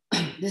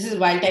 This is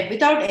wild type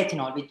without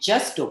ethanol, with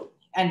just dopamine.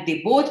 And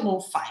they both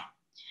move fine.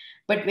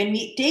 But when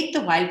we take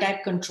the wild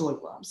type control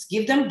worms,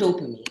 give them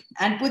dopamine,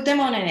 and put them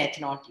on an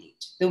ethanol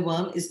plate, the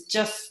worm is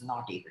just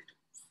not able to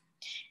move.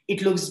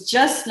 It looks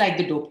just like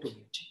the DOP2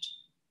 mutant.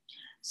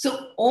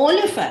 So all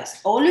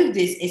of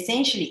this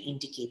essentially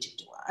indicated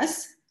to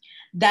us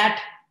that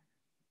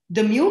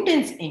the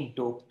mutants in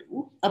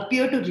DOP2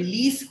 appear to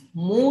release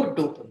more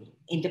dopamine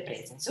in the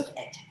presence of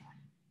ethanol.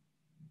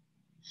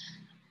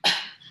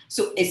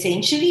 So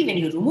essentially, when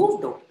you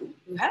remove DOP2,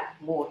 you have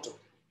more dopamine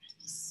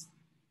release.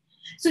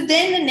 So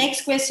then the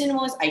next question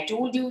was, I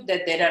told you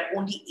that there are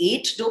only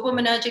 8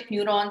 dopaminergic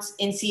neurons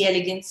in C.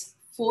 elegans,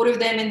 6 of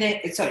them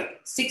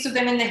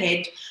in the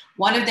head,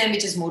 1 of them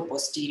which is more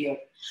posterior.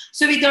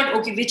 So we thought,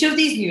 okay, which of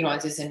these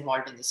neurons is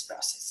involved in this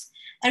process?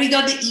 And we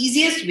thought the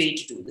easiest way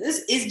to do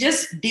this is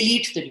just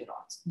delete the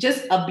neurons,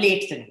 just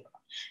ablate the neuron.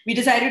 We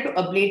decided to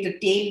ablate the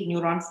tail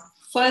neuron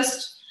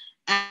first.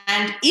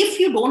 And if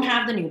you don't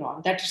have the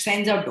neuron that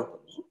sends out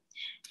dopamine,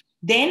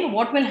 then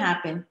what will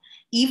happen,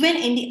 even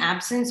in the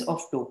absence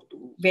of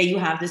DOP2, where you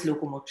have this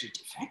locomotor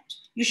defect,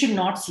 you should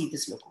not see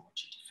this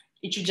locomotor defect.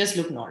 It should just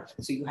look normal.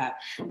 So you have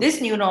this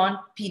neuron,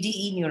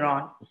 PDE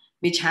neuron,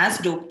 which has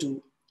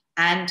DOP2.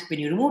 And when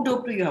you remove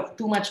DOP2, you have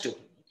too much dopamine.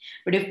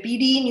 But if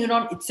PDE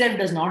neuron itself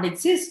does not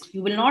exist,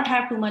 you will not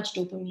have too much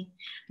dopamine.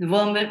 The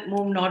worm will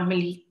move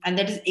normally. And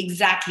that is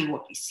exactly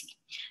what we see.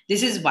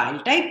 This is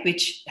wild type,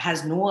 which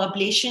has no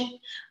ablation.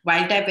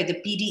 Wild type where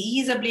the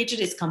PDE is ablated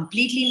is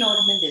completely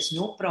normal. There's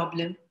no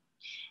problem.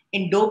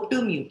 In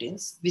DOP2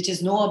 mutants, which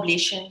is no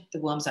ablation, the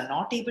worms are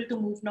not able to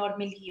move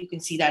normally. You can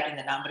see that in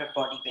the number of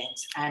body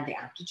bends and the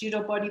amplitude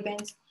of body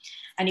bends.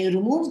 And you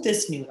remove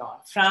this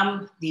neuron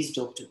from these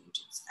DOP2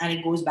 mutants, and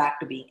it goes back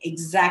to being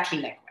exactly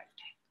like wild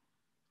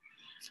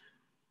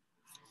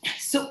type.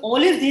 So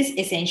all of this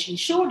essentially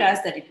showed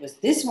us that it was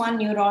this one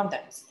neuron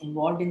that was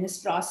involved in this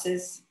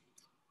process.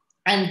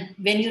 And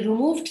when you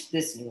removed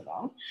this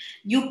neuron,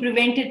 you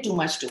prevented too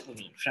much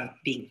dopamine from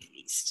being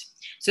released.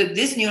 So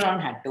this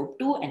neuron had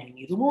DOP2, and when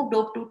you remove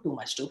DOP2, too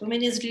much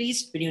dopamine is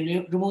released. When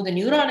you remove the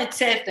neuron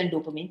itself, then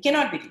dopamine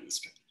cannot be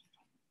released.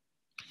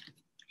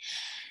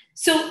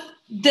 So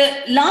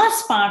the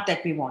last part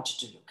that we wanted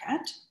to look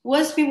at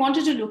was we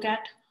wanted to look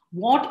at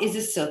what is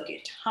a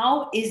circuit?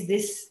 How is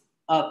this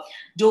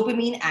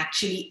dopamine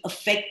actually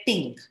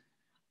affecting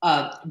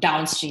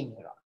downstream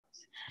neurons?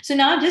 So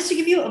now just to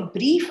give you a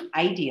brief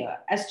idea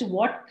as to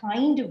what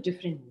kind of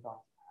different neurons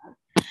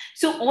are.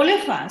 So all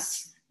of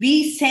us,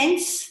 we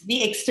sense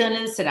the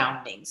external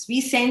surroundings.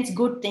 We sense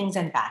good things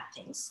and bad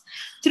things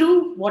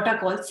through what are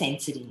called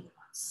sensory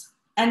neurons.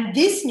 And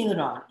this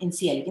neuron in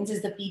C. elegans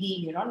is the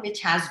PDE neuron,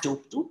 which has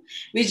DOP2,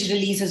 which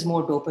releases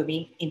more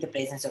dopamine in the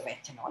presence of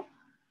ethanol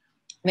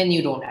when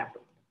you don't have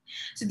dopamine.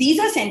 So these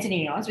are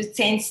sensory neurons which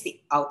sense the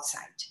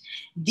outside.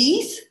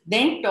 These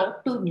then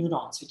talk to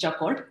neurons, which are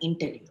called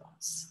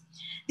interneurons.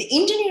 The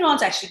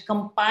interneurons actually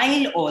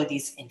compile all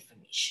this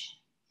information.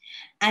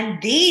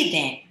 And they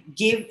then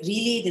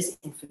relay this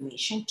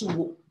information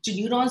to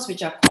neurons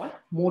which are called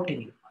motor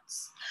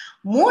neurons.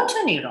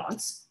 Motor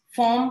neurons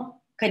form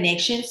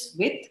connections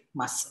with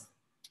muscle.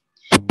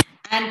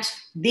 And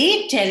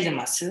they tell the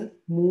muscle,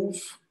 move,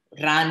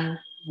 run,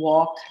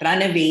 walk,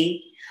 run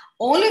away.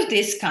 All of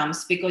this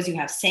comes because you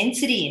have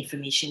sensory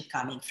information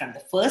coming from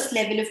the first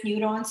level of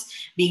neurons,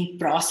 being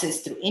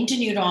processed through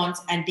interneurons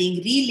and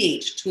being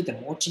relayed to the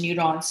motor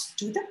neurons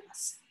to the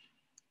muscle.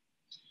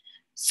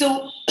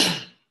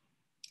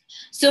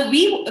 So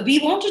we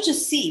wanted to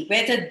see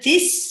whether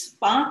this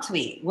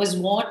pathway was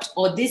what,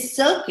 or this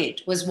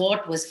circuit was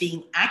what was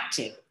being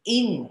active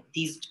in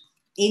these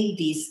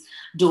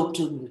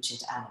DOP2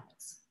 mutant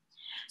animals.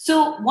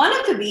 So one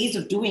of the ways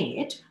of doing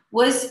it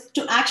was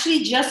to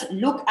actually just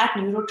look at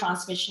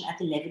neurotransmission at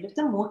the level of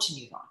the motor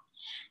neuron.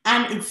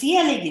 And in C.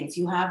 elegans,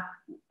 you have,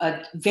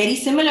 very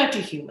similar to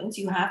humans,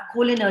 you have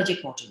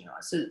cholinergic motor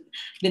neurons. So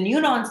the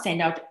neurons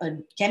send out a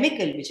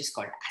chemical which is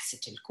called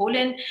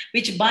acetylcholine,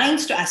 which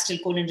binds to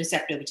acetylcholine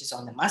receptor, which is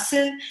on the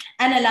muscle,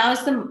 and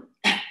allows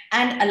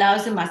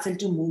the muscle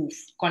to move,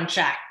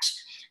 contract.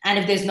 And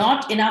if there's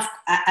not enough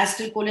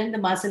acetylcholine, the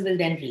muscle will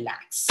then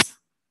relax.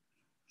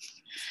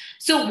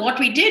 So what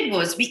we did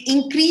was we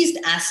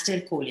increased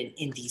acetylcholine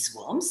in these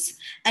worms.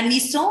 And we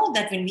saw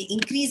that when we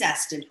increase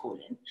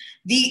acetylcholine,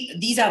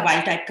 these are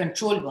wild-type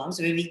control worms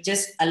where we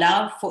just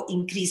allow for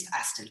increased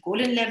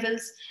acetylcholine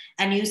levels.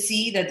 And you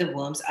see that the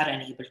worms are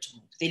unable to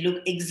move. They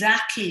look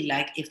exactly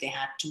like if they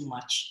had too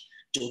much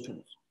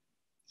dopamine.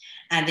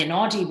 And they're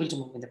not able to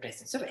move in the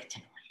presence of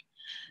ethanol.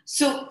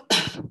 So,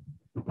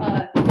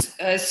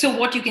 so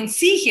what you can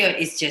see here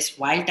is just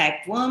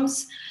wild-type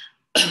worms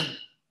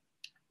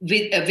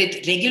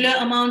with regular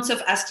amounts of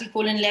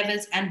acetylcholine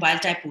levels and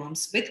wild-type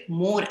worms with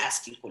more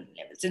acetylcholine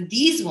levels. And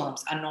these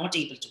worms are not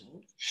able to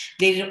move.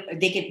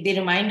 They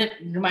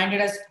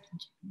reminded us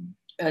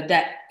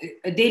that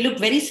they look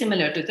very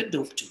similar to the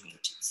DOP2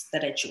 mutants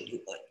that I showed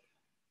you earlier.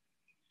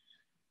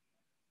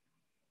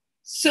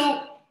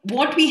 So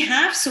what we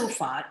have so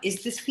far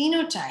is this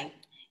phenotype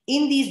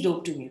in these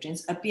DOP2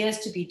 mutants appears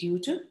to be due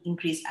to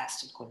increased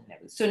acetylcholine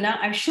levels. So now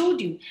I've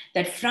showed you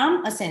that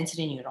from a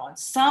sensory neuron,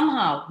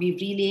 somehow we've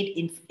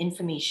relayed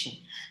information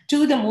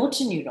to the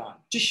motor neuron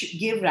to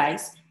give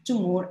rise to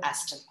more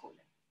acetylcholine.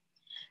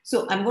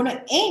 So I'm going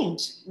to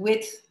end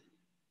with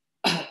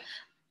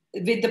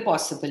the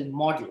possible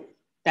model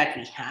that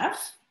we have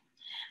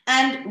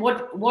and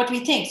what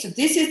we think. So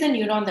this is the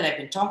neuron that I've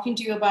been talking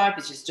to you about,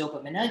 which is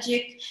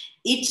dopaminergic.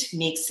 It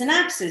makes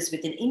synapses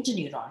with an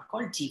interneuron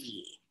called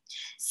DVA.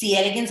 C.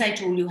 elegans, I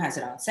told you, has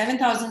around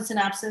 7,000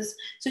 synapses.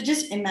 So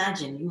just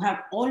imagine you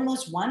have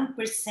almost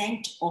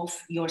 1% of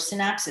your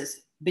synapses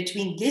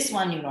between this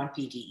one neuron,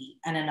 PDE,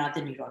 and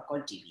another neuron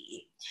called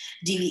DVA.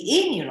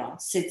 DVA neuron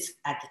sits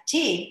at the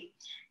tail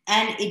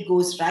and it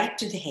goes right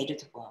to the head of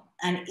the worm.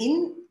 And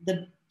in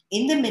the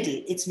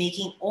middle, it's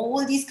making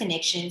all these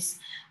connections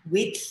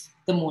with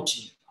the motor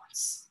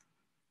neurons.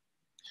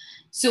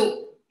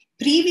 So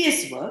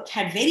previous work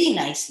had very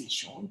nicely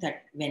shown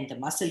that when the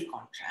muscle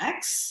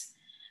contracts,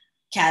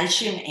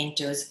 calcium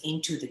enters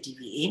into the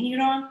DVA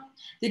neuron.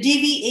 The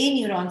DVA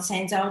neuron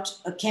sends out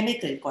a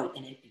chemical called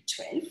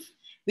NLP12,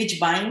 which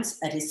binds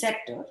a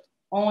receptor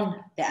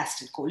on the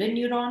acetylcholine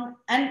neuron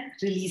and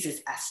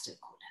releases acetylcholine.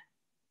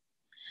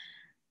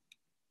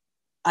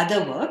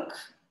 Other work,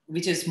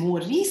 which is more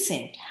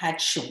recent,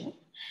 had shown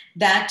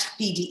that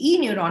PDE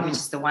neuron, which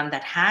is the one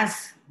that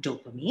has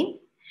dopamine,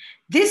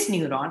 this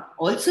neuron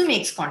also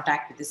makes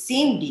contact with the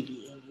same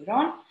DVA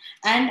neuron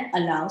and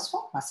allows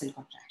for muscle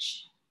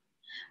contraction.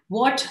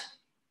 What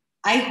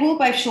I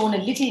hope I've shown a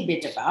little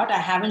bit about. I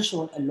haven't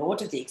shown a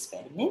lot of the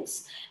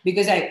experiments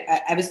because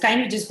I was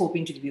kind of just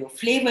hoping to give you a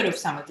flavor of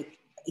some of the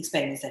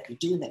experiments that we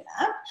do in the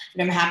lab,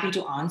 but I'm happy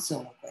to answer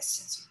more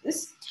questions on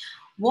this.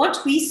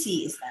 What we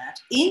see is that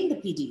in the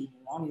PDE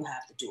neuron, you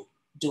have the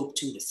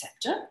DOP2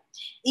 receptor.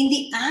 In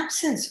the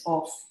absence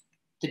of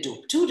the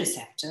DOP2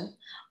 receptor,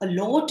 a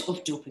lot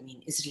of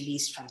dopamine is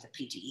released from the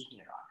PDE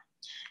neuron.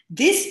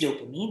 This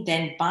dopamine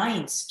then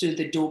binds to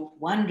the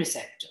DOP1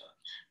 receptor,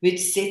 which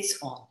sits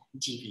on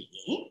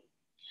GVA,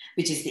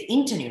 which is the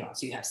interneuron.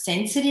 So you have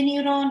sensory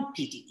neuron,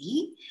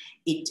 PDE.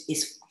 It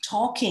is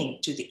talking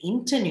to the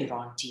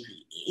interneuron,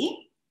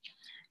 GVA.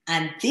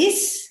 And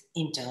this,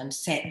 in turn,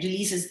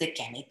 releases the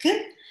chemical,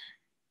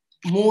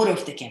 more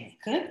of the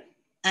chemical.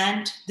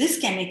 And this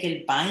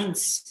chemical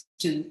binds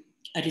to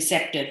a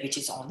receptor which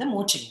is on the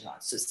motor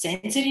neuron. So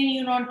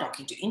sensory neuron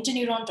talking to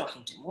interneuron,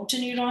 talking to motor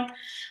neuron.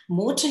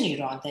 Motor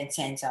neuron then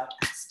sends out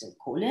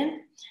acetylcholine,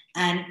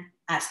 and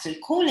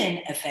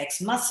acetylcholine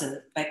affects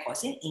muscle by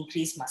causing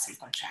increased muscle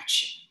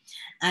contraction.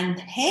 And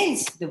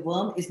hence the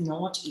worm is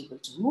not able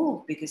to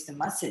move because the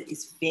muscle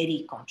is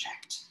very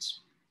contracted.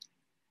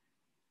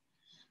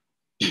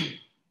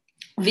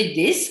 With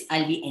this,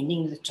 I'll be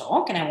ending the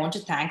talk, and I want to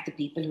thank the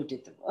people who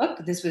did the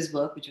work. This was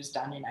work which was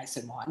done in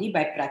IISER Mohali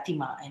by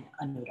Pratima and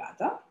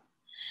Anuradha.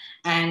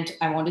 And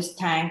I want to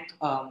thank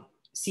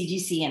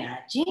CGC and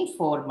Adgene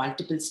for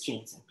multiple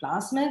strains and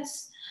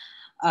plasmids,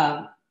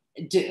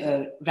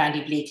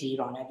 Randy Blakely,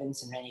 Ron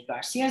Evans, and Rennie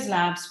Garcia's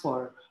labs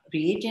for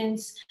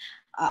reagents.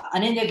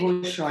 Anindya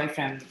Ghosh Roy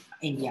from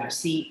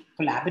NDRC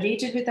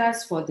collaborated with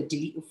us for the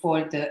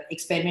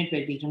experiment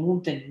where we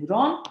removed the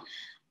neuron.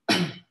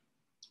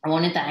 I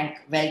want to thank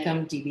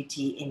Welcome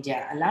DBT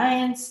India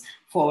Alliance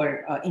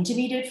for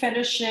intermediate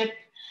fellowship,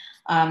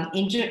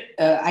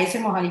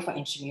 IISER Mohali for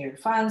intramural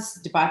funds,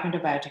 Department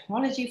of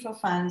Biotechnology for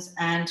funds,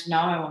 and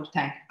now I want to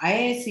thank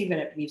IISc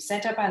where we've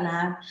set up our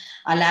lab.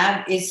 Our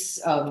lab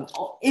is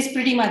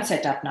pretty much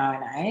set up now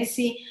in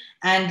IISc,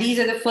 and these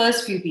are the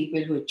first few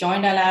people who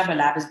joined our lab. Our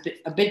lab is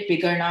a bit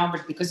bigger now,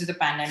 but because of the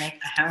pandemic,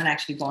 I haven't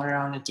actually gone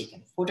around and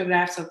taken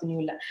photographs of the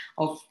new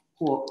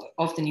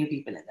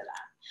people in the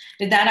lab.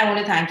 With that, I want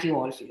to thank you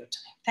all for your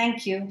time.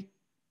 Thank you.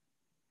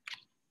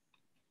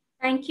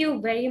 Thank you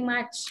very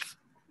much.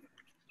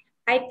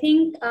 I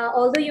think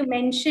although you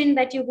mentioned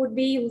that you would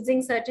be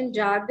using certain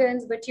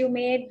jargons, but you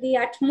made the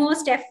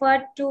utmost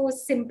effort to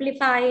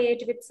simplify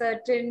it with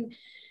certain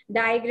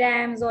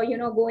diagrams or,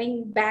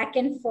 going back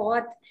and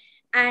forth.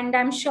 And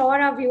I'm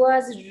sure our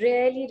viewers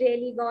really,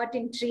 really got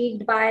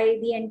intrigued by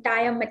the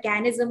entire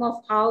mechanism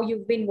of how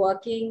you've been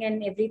working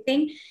and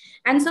everything.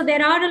 And so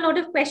there are a lot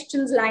of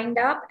questions lined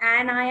up,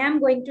 and I am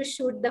going to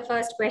shoot the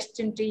first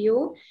question to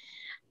you.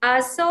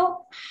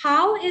 So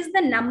how is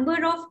the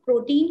number of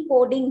protein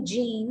coding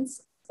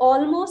genes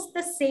almost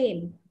the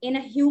same in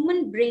a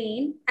human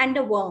brain and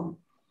a worm?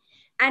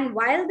 And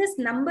while this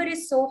number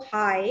is so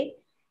high,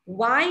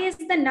 why is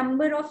the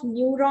number of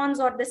neurons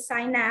or the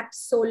synapse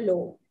so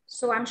low?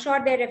 So I'm sure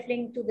they're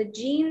referring to the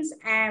genes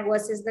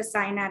versus the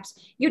synapse.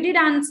 You did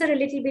answer a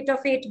little bit of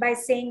it by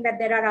saying that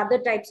there are other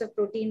types of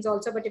proteins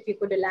also, but if you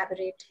could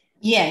elaborate.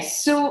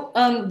 Yes, so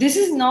this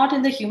is not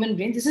in the human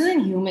brain, this is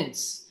in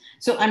humans.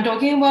 So I'm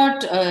talking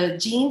about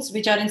genes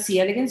which are in C.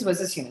 elegans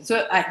versus humans.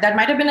 So that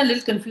might have been a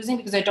little confusing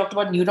because I talked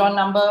about neuron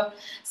number,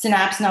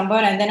 synapse number,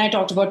 and then I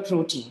talked about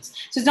proteins.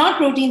 So it's not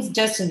proteins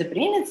just in the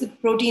brain, it's the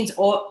proteins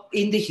all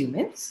in the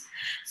humans.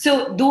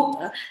 So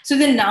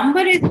the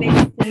number is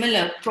very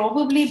similar,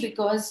 probably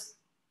because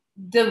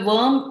the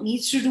worm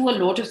needs to do a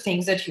lot of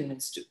things that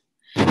humans do.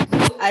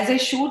 So as I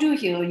showed you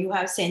here, you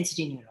have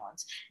sensory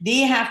neurons.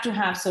 They have to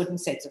have certain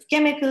sets of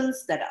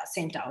chemicals that are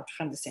sent out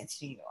from the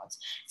sensory neurons.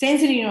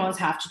 Sensory neurons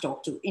have to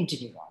talk to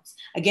interneurons.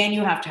 Again,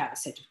 you have to have a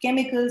set of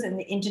chemicals at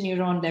the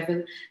interneuron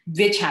level,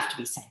 which have to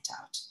be sent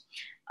out.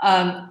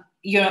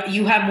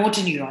 You have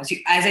motor neurons.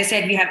 As I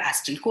said, we have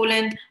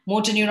acetylcholine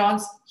motor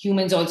neurons.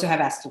 Humans also have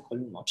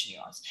acetylcholine motor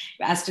neurons.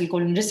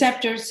 Acetylcholine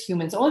receptors.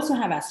 Humans also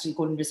have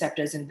acetylcholine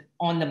receptors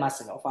on the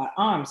muscle of our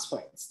arms,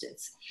 for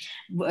instance.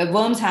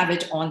 Worms have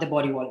it on the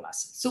body wall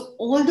muscle. So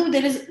although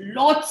there is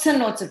lots and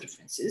lots of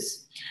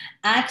differences,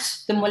 at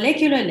the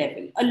molecular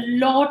level, a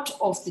lot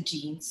of the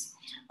genes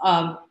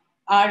are,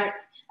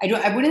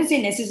 I wouldn't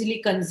say necessarily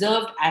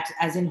conserved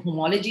as in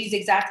homology is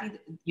exactly,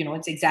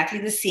 it's exactly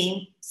the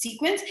same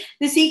sequence.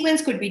 The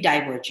sequence could be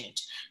divergent.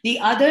 The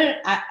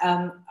other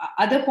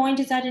point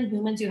is that in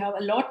humans, you have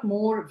a lot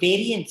more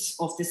variants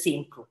of the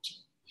same protein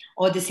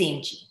or the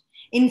same gene.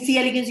 In C.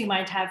 elegans, you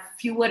might have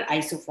fewer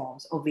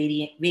isoforms or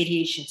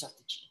variations of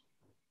the gene.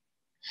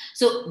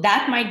 So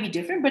that might be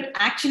different, but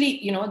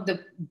actually, the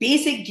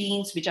basic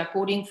genes which are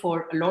coding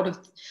for a lot of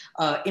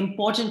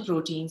important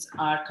proteins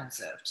are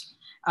conserved.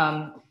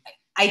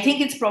 I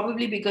think it's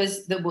probably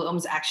because the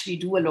worms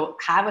actually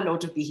have a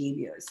lot of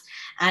behaviors,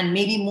 and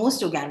maybe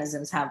most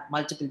organisms have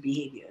multiple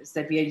behaviors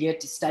that we are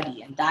yet to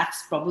study, and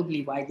that's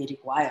probably why they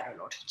require a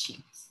lot of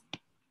genes.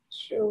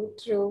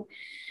 True.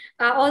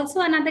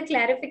 Also, another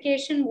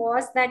clarification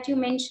was that you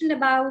mentioned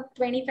about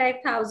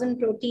 25,000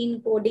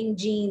 protein coding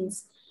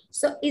genes.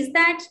 So is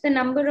that the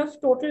number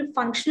of total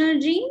functional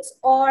genes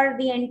or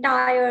the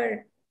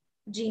entire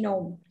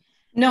genome?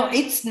 No,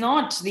 it's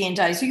not the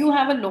entire. So you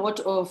have a lot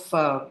of,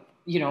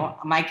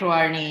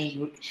 microRNA.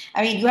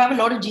 You have a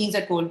lot of genes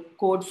that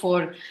code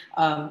for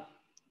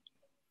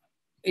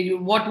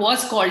what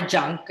was called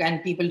junk,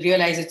 and people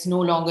realize it's no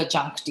longer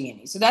junk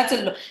DNA. So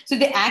so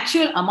the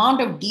actual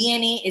amount of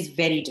DNA is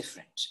very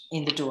different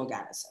in the two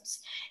organisms.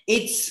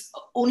 It's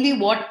only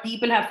what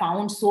people have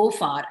found so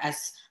far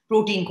as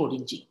protein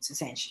coding genes,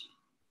 essentially.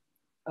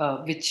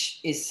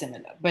 Which is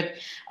similar, but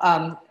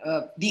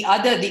the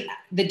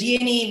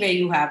DNA where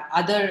you have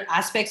other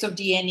aspects of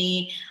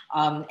DNA,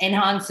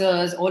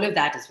 enhancers, all of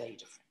that is very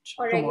different.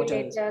 Or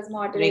regulators,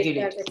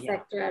 modulators,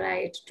 etc. Yeah.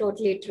 Right,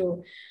 totally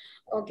true.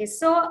 Okay,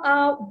 so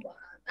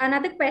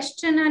another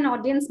question an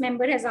audience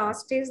member has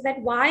asked is that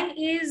why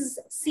is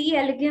C.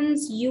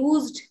 elegans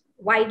used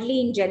widely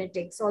in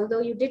genetics?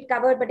 Although you did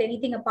cover, but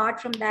anything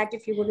apart from that,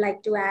 if you would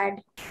like to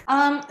add?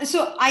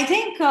 So I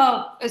think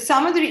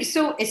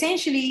so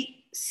essentially,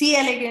 C.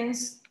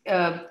 elegans,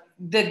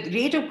 the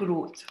rate of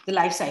growth, the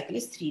life cycle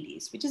is 3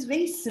 days, which is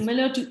very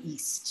similar to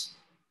yeast.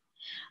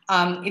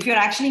 If you're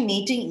actually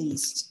mating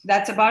yeast,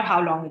 that's about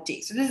how long it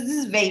takes. So this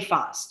is very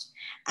fast.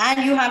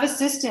 And you have a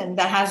system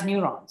that has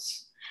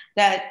neurons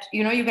that,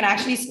 you can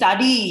actually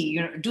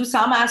study, do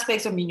some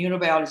aspects of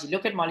neurobiology,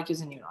 look at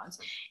molecules and neurons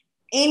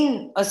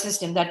in a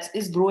system that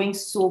is growing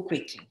so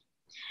quickly.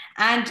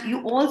 And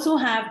you also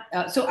have,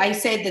 so I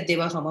said that they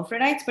were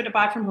hermaphrodites, but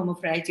apart from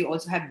hermaphrodites, you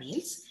also have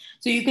males.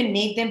 So you can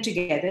mate them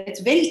together.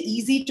 It's very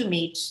easy to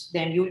mate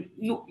them.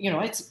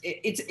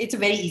 It's a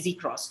very easy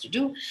cross to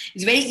do.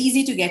 It's very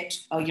easy to get,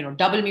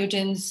 double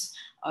mutants,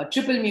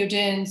 triple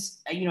mutants.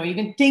 You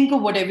can think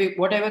of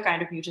whatever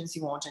kind of mutants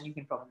you want, and you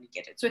can probably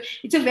get it. So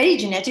it's a very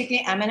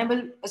genetically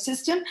amenable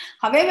system.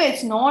 However,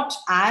 it's not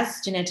as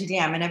genetically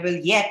amenable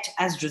yet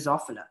as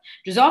Drosophila.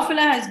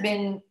 Drosophila has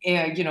been,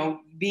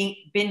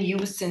 been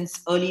used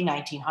since early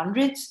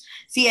 1900s.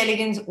 C.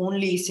 elegans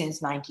only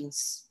since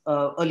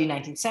early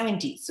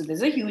 1970s. So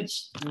there's a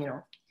huge,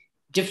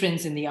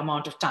 difference in the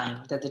amount of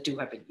time that the two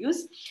have been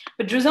used.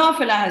 But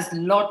Drosophila has a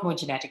lot more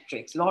genetic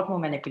tricks, a lot more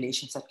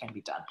manipulations that can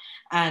be done,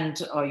 and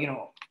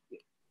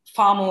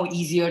far more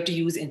easier to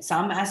use in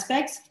some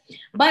aspects.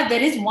 But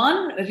there is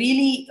one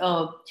really,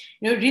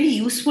 really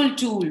useful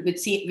tool with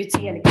C.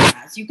 elegans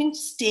has. You can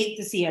just take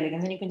the C.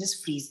 elegans and you can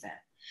just freeze them,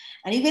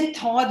 and you can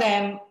thaw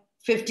them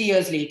 50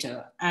 years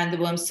later, and the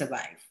worms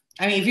survive.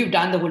 I mean, if you've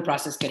done the whole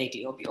process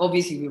correctly.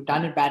 Obviously, if you've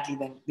done it badly,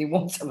 then they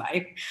won't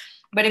survive.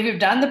 But if you've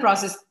done the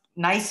process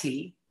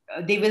nicely,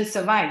 they will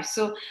survive.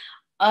 So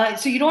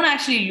you don't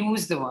actually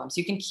lose the worms.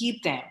 You can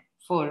keep them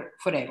for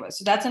forever.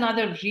 So that's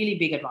another really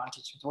big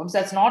advantage with worms.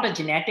 That's not a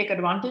genetic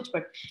advantage,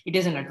 but it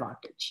is an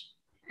advantage.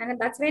 And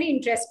that's very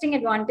interesting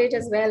advantage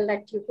as well,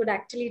 that you could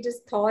actually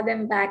just thaw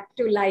them back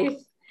to life.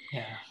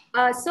 Yeah.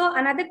 So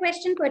another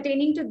question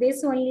pertaining to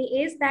this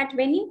only is that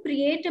when you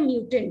create a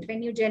mutant,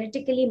 when you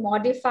genetically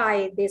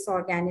modify this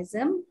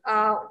organism,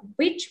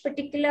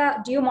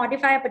 do you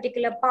modify a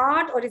particular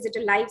part, or is it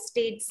a life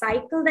stage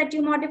cycle that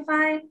you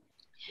modify?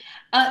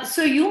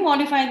 So you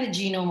modify the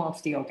genome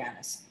of the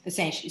organism,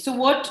 essentially. So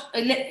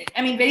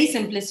very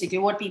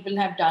simplistically, what people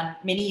have done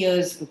many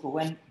years ago,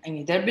 and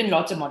there have been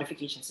lots of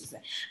modifications since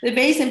then. But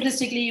very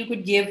simplistically, you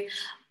could give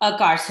a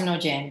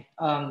carcinogen,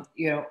 a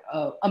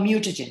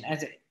mutagen,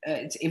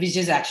 which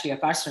is actually a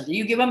carcinogen.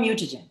 You give a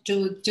mutagen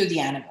to the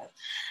animal,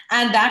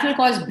 and that will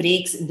cause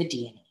breaks in the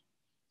DNA.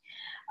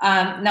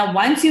 Now,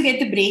 once you get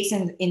the breaks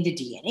in the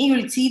DNA, you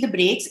will see the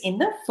breaks in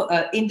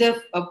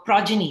the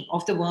progeny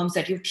of the worms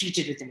that you've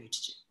treated with the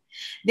mutagen.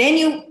 Then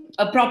you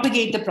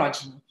propagate the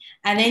progeny,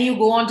 and then you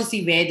go on to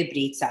see where the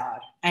breaks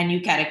are, and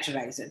you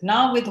characterize it.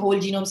 Now, with whole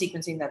genome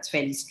sequencing, that's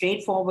fairly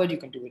straightforward. You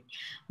can do it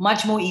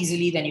much more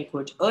easily than you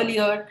could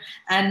earlier.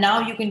 And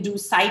now you can do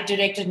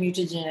site-directed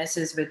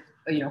mutagenesis with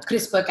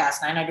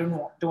CRISPR-Cas9. I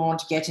don't want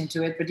to get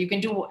into it, but you can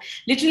do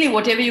literally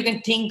whatever you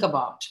can think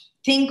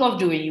of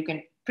doing. You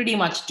can pretty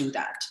much do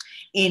that.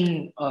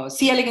 In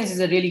C. elegans is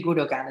a really good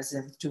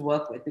organism to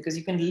work with, because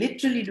you can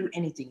literally do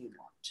anything you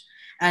want.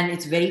 And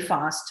it's very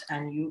fast,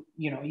 and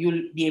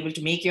you'll be able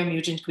to make your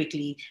mutant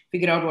quickly,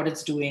 figure out what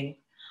it's doing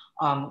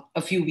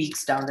a few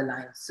weeks down the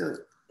line. So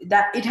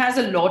that it has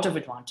a lot of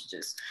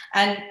advantages.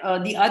 And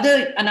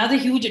another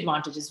huge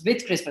advantage is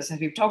with CRISPR, since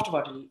we've talked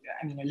about it,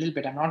 a little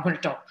bit. I'm not going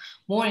to talk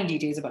more in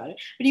details about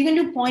it, but you can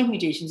do point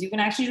mutations. You can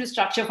actually do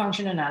structure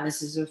function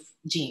analysis of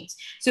genes.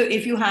 So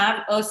if you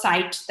have a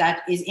site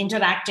that is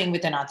interacting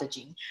with another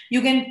gene,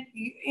 you can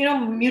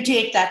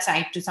mutate that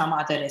site to some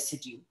other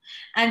residue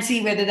and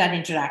see whether that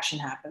interaction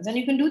happens. And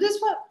you can do this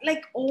for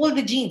like all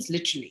the genes,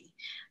 literally.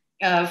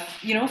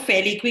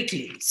 Fairly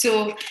quickly.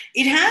 So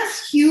it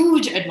has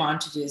huge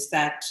advantages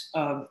that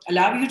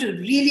allow you to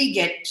really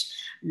get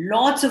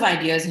lots of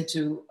ideas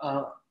into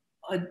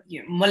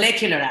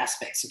molecular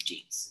aspects of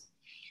genes.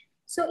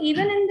 So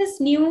even in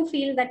this new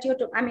field that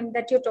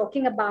you're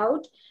talking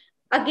about,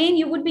 again,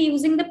 you would be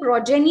using the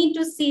progeny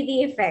to see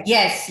the effect.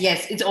 Yes,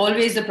 it's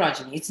always the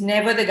progeny. It's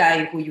never the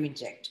guy who you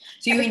inject.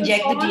 So you because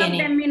inject the all DNA. of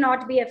them may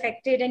not be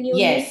affected, and you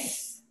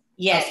Yes,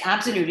 yes,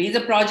 absolutely. The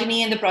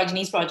progeny and the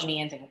progeny's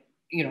progeny and thing,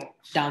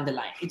 down the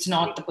line. It's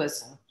not the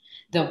person,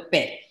 the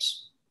parent.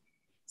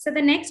 So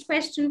the next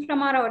question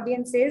from our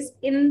audience is,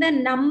 in the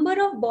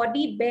number of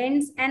body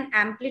bends and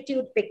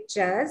amplitude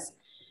pictures,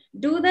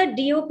 do the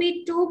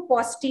DOP2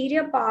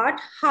 posterior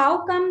part,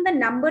 how come the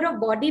number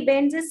of body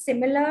bends is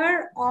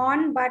similar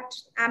on, but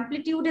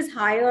amplitude is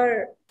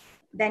higher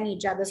than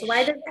each other? So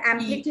why does the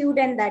amplitude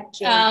and that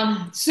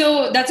change?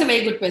 So that's a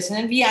very good question.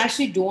 And we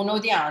actually don't know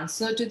the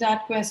answer to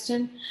that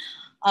question.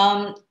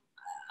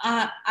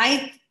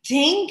 I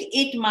think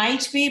it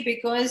might be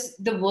because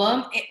the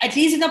worm, at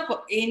least in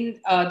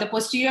the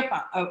posterior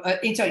part,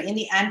 in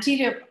the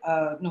anterior,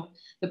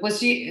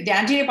 the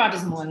anterior part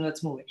is the one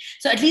that's moving.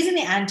 So at least in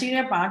the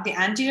anterior part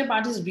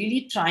is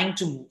really trying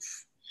to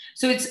move.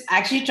 So it's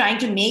actually trying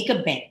to make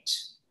a bend.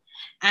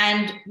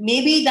 And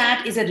maybe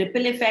that is a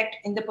ripple effect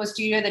in the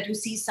posterior, that you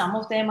see some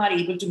of them are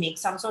able to make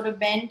some sort of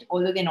bend,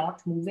 although they're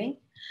not moving.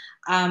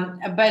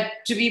 But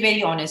to be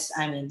very honest,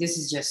 I mean, this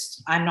is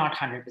just, I'm not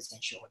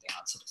 100% sure what the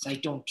answer is. I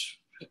don't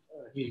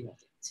really know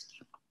the answer.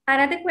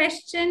 Another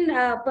question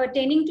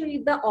pertaining to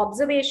the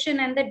observation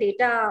and the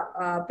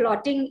data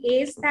plotting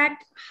is that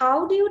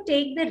how do you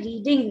take the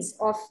readings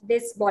of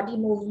this body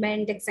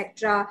movement,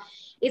 etc.?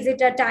 Is it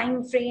a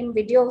time frame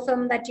video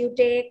film that you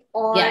take?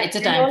 Or, yeah, it's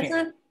a time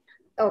frame.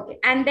 Okay.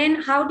 And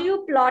then how do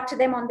you plot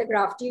them on the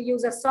graph? Do you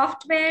use a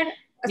software?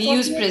 We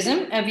use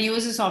Prism. We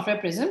use a software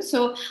Prism.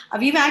 So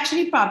we've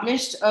actually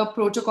published a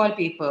protocol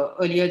paper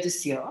earlier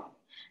this year,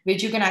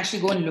 which you can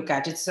actually go and look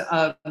at. It's,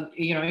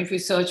 if you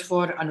search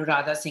for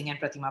Anuradha Singh and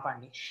Pratima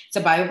Pandey, it's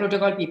a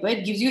bioprotocol paper.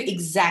 It gives you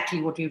exactly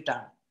what we've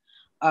done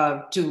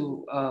when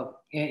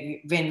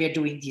we're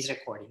doing these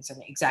recordings,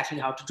 and exactly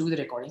how to do the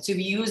recording. So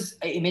we use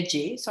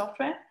ImageJ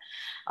software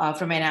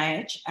from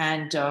NIH,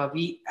 and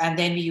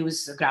then we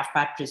use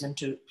GraphPad Prism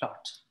to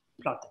plot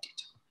the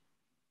data.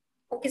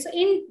 Okay, so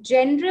in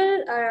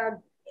general,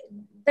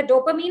 the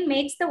dopamine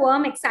makes the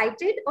worm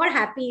excited or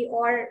happy,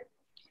 or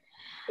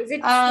is it?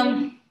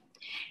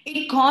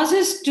 It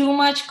causes too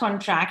much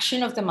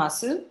contraction of the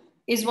muscle,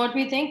 is what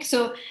we think.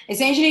 So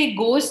essentially, it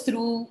goes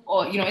through,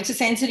 it's a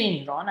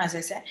sensory neuron, as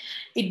I said.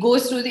 It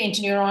goes through the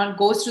interneuron,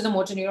 goes through the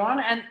motor neuron,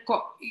 and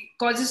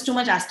causes too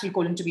much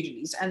acetylcholine to be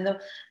released, and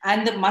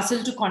the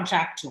muscle to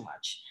contract too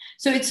much.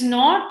 So it's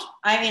not.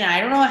 I mean,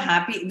 I don't know.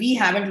 We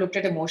haven't looked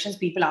at emotions.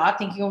 People are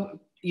thinking of,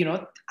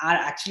 are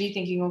actually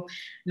thinking of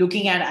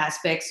looking at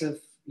aspects of,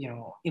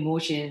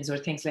 emotions or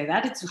things like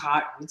that. It's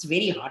hard. It's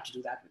very hard to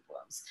do that with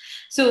worms.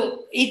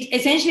 So it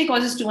essentially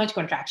causes too much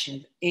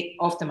contraction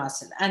of the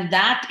muscle, and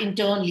that in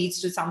turn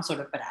leads to some sort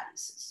of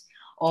paralysis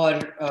or,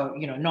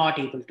 not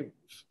able to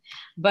move.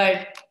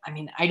 But I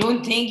mean, I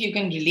don't think you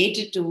can relate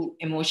it to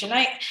emotion.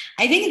 I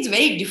think it's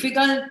very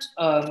difficult,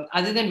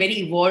 other than very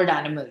evolved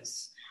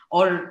animals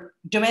or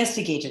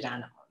domesticated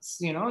animals,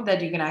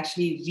 that you can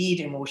actually read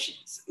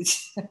emotions.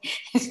 It's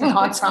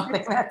not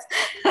something that's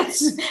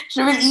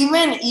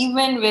trivial.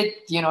 Even with,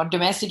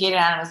 domesticated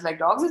animals like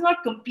dogs, it's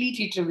not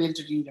completely trivial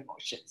to read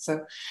emotions.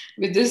 So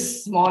with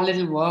this small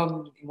little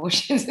worm,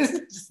 emotions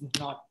is just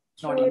not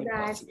even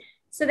possible.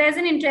 So there's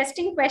an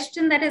interesting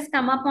question that has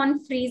come up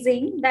on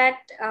freezing, that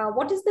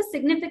what is the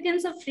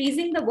significance of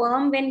freezing the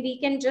worm when we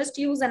can just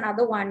use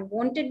another one?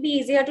 Won't it be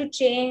easier to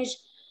change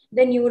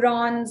the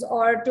neurons,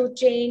 or to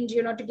change,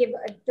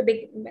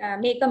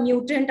 make a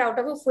mutant out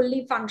of a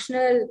fully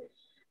functional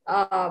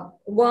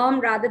worm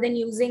rather than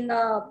using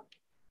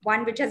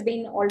one which has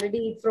been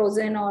already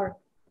frozen? Or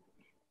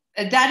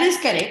that is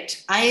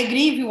correct. I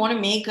agree. If you want to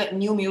make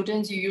new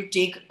mutants, you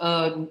take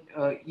a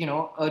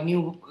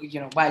new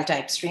wild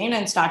type strain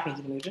and start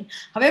making a mutant.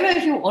 However,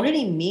 if you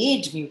already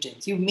made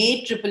mutants, you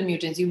made triple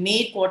mutants, you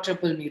made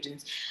quadruple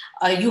mutants,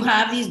 you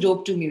have these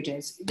DOP2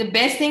 mutants. The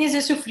best thing is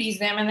just to freeze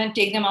them and then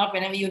take them out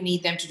whenever you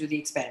need them to do the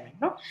experiment.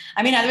 No,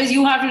 I mean, otherwise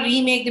you have to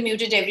remake the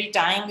mutant every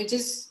time, which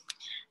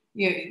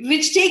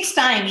takes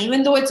time.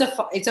 Even though it's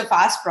a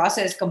fast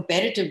process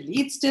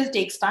comparatively, it still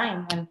takes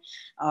time, and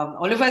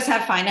all of us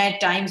have finite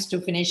times to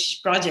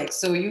finish projects.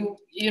 So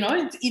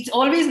it's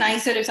always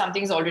nicer if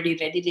something is already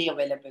readily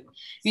available.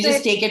 You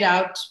just take it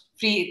out,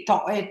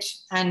 thaw it,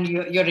 and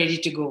you're ready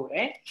to go,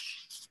 right?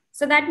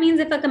 So that means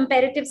if a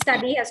comparative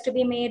study has to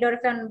be made, or if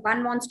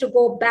one wants to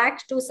go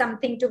back to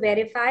something to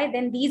verify,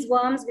 then these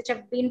worms which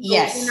have been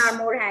frozen are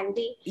more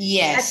handy,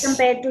 as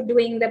compared to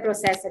doing the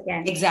process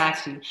again.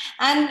 Exactly.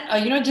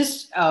 And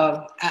just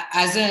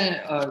as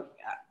a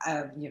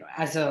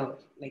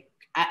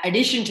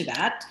addition to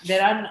that,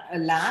 there are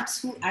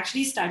labs who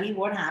actually study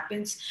what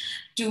happens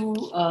to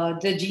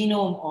the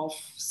genome of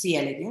C.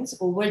 elegans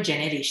over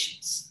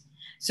generations.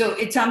 So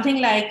it's something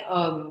like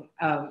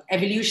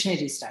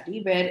evolutionary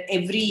study, where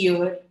every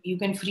year you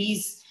can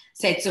freeze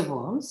sets of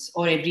worms,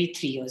 or every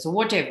 3 years or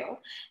whatever,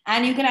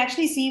 and you can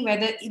actually see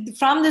whether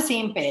from the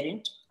same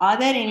parent, are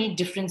there any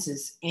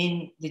differences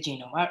in the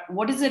genome?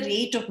 What is the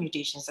rate of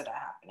mutations that are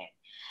happening?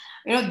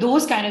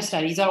 Those kind of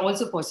studies are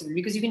also possible,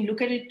 because you can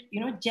look at it,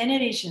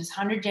 generations,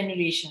 100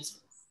 generations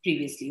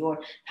previously, or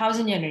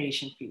 1,000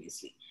 generations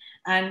previously.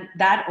 And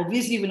that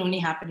obviously will only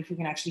happen if you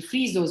can actually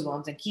freeze those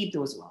worms and keep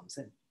those worms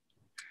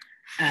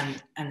and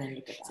then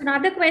look at that. So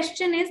another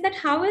question is that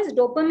how is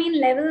dopamine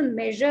level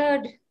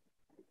measured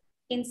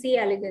in C.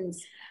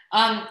 elegans?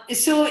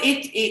 So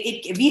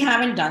we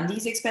haven't done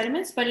these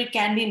experiments, but it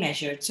can be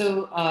measured.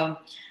 So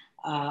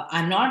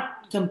I'm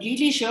not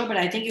completely sure, but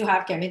I think you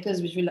have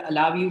chemicals which will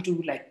allow you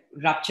to like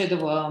rupture the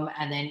worm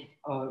and then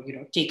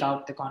take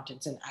out the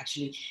contents, and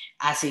actually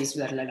assays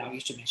that will allow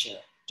you to measure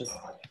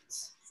dopamine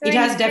levels. So it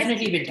has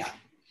definitely been done.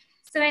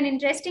 So an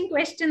interesting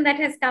question that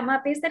has come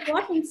up is that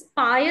what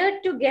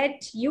inspired to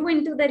get you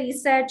into the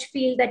research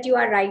field that you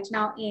are right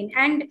now in,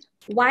 and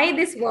why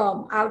this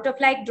worm? Out of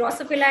like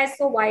Drosophila is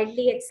so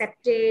widely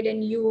accepted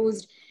and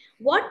used,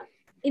 what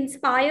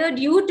inspired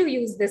you to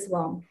use this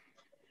worm?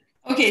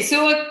 Okay,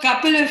 so a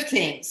couple of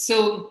things.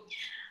 So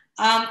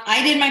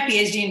I did my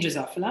PhD in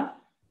Drosophila.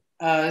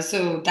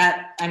 So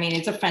that, I mean,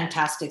 it's a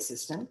fantastic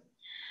system.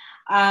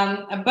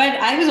 But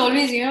I was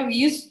always,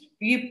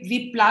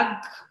 we plug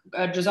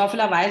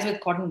Drosophila vials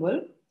with cotton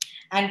wool,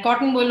 and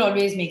cotton wool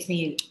always makes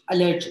me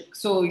allergic.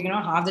 So,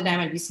 half the time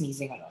I'll be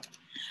sneezing a lot.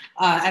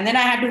 And then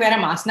I had to wear a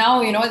mask.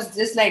 Now, it's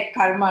just like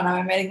karma. Now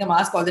I'm wearing the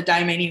mask all the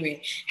time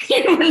anyway.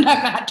 It wouldn't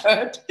have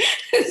mattered.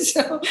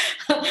 So,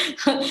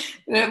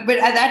 but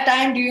at that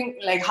time, during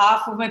like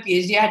half of my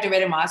PhD, I had to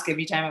wear a mask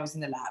every time I was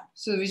in the lab.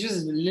 So, which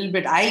was a little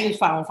bit, I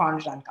found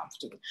it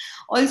uncomfortable.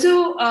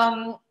 Also,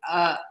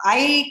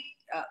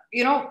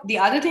 the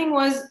other thing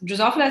was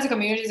Drosophila as a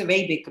community is a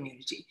very big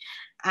community.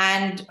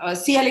 And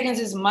C. elegans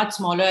is much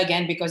smaller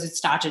again because it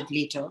started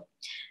later.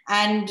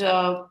 And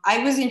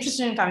I was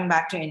interested in coming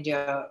back to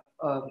India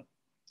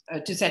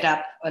to set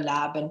up a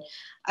lab. And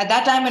at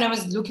that time, when I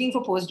was looking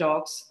for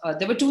postdocs,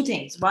 there were two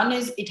things. One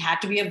is it had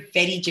to be a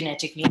very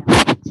genetically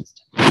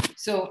system.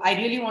 So I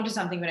really wanted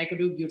something where I could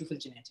do beautiful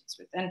genetics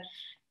with. And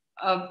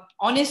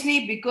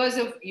honestly, because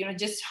of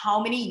just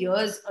how many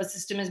years a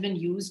system has been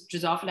used,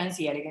 Drosophila and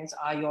C. elegans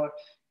are your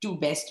two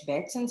best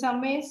bets in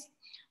some ways.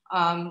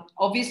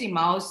 Obviously,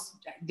 mouse,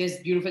 there's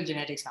beautiful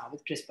genetics now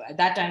with CRISPR. At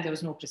that time, there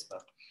was no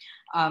CRISPR.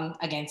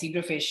 Again,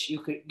 zebrafish, you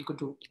could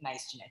do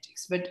nice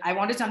genetics. But I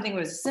wanted something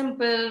that was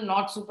simple,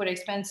 not super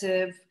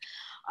expensive,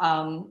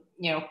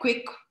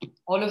 quick,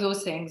 all of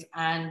those things.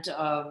 And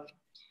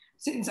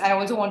since I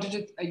also wanted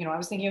to, I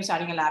was thinking of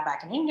starting a lab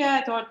back in India,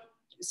 I thought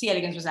C.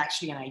 elegans was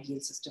actually an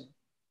ideal system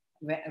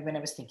when I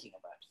was thinking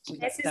about it. So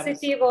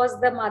necessity was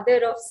the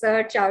mother of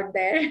search out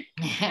there.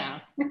 Yeah.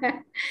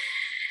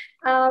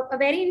 A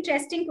very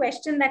interesting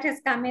question that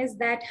has come is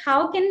that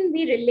how can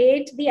we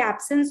relate the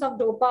absence of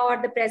DOPA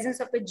or the presence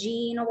of a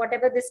gene or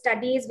whatever the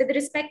study is with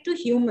respect to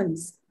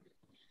humans?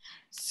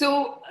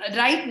 So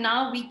right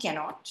now we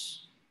cannot.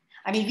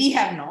 I mean, we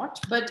have not,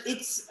 but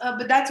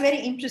but that's very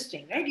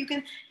interesting, right? You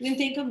can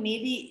think of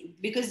maybe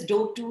because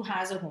DOP2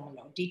 has a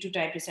homologue, D2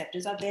 type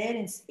receptors are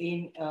there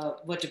in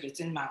vertebrates,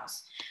 in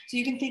mouse. So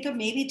you can think of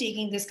maybe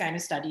taking this kind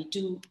of study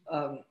to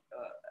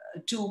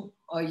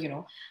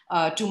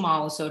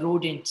mouse or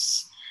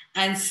rodents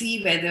and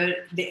see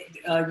whether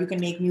you can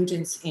make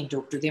mutants in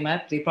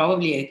DOP2. They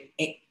probably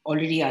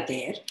already are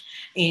there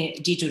in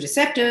D2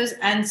 receptors,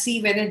 and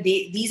see whether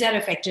these are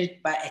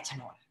affected by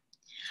ethanol.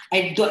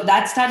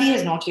 That study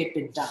has not yet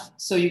been done.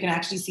 So you can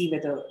actually see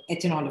whether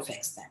ethanol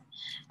affects them,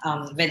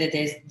 whether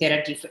there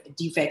are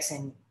defects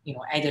in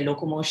either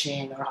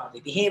locomotion or how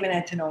they behave in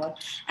ethanol.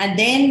 And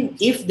then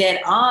if there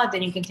are,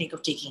 then you can think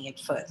of taking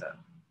it further.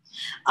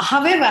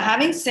 However,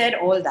 having said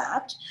all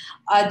that,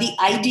 the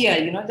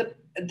idea,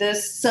 the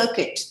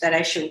circuit that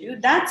I showed you,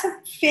 that's a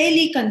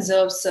fairly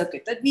conserved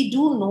circuit that we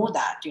do know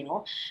that,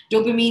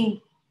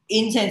 dopamine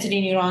in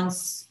sensory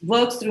neurons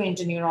works through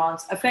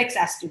interneurons, affects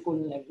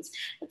acetylcholine levels.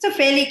 It's a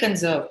fairly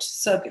conserved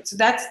circuit. So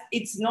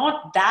it's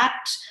not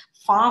that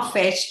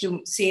far-fetched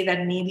to say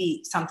that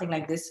maybe something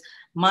like this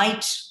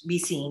might be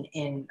seen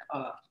in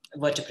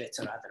vertebrates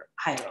or other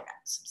higher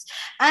organisms.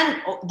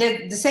 And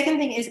the second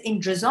thing is in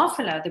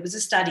Drosophila, there was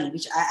a study,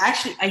 which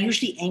I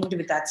usually end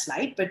with that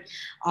slide, but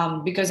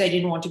because I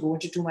didn't want to go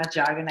into too much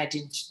jargon, I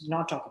did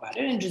not talk about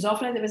it. In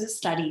Drosophila, there was a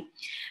study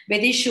where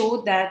they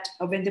showed that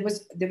when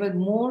there were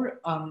more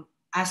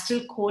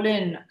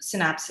acetylcholine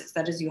synapses,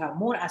 that is, you have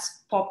more,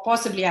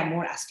 possibly have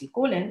more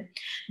acetylcholine,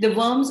 the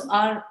worms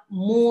are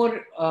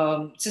more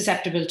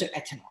susceptible to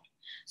ethanol.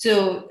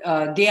 So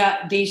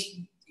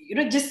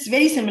just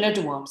very similar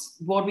to worms.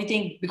 What we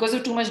think, because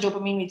of too much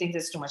dopamine, we think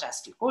there's too much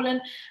acetylcholine,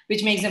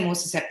 which makes them more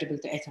susceptible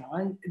to ethanol.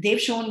 And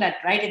they've shown that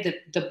right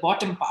at the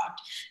bottom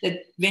part,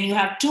 that when you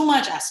have too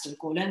much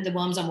acetylcholine, the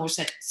worms are more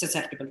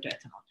susceptible to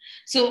ethanol.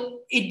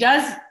 So it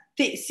does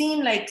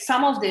seem like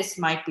some of this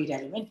might be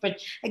relevant.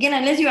 But again,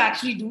 unless you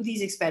actually do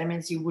these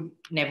experiments, you would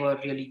never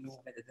really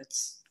know whether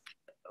that's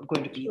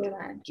going to be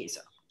the case or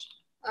not.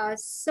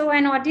 So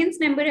an audience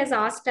member has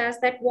asked us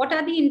that what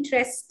are the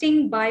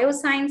interesting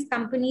bioscience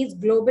companies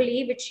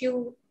globally which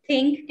you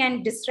think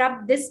can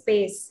disrupt this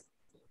space,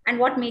 and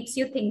what makes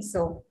you think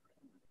so?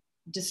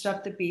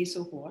 Disrupt the pace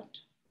of what?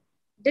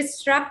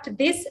 Disrupt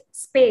this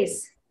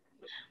space.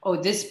 Oh,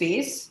 this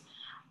space.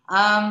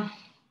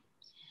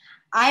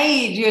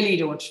 I really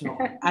don't know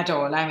at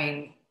all. I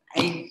mean,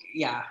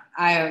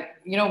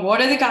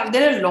 what are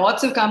there are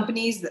lots of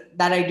companies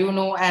that I do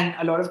know, and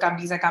a lot of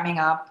companies are coming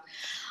up.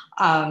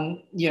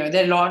 There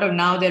are a lot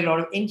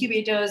of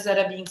incubators that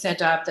are being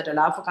set up that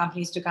allow for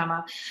companies to come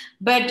up.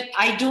 But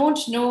I don't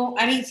know.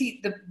 I mean, see,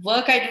 the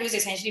work I do is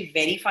essentially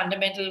very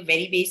fundamental,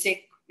 very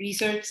basic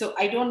research. So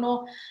I don't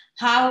know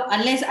how,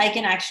 unless I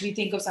can actually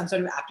think of some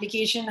sort of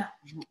application,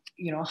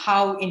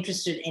 how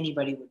interested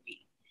anybody would be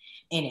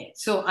in it.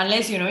 So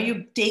unless,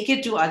 you take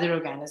it to other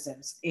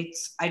organisms,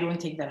 I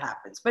don't think that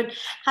happens. But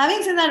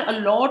having said that, a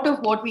lot of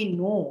what we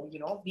know,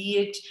 be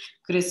it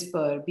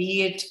CRISPR,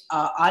 be it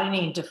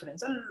RNA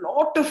interference, a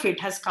lot of it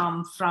has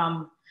come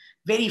from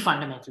very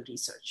fundamental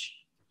research,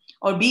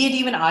 or be it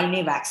even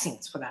RNA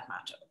vaccines for that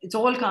matter. It's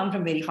all come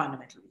from very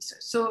fundamental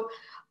research. So,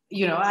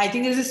 I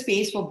think there's a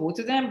space for both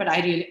of them, but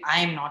I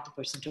am not the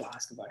person to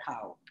ask about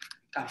how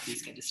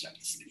companies can disrupt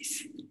the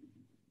space.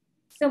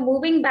 So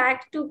moving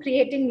back to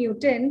creating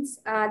mutants,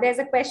 there's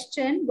a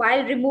question: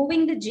 while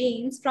removing the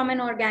genes from an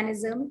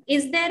organism,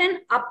 is there an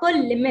upper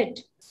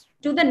limit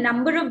to the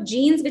number of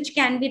genes which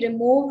can be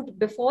removed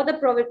before the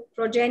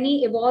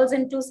progeny evolves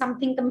into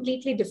something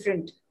completely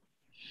different?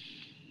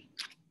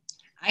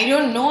 I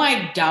don't know.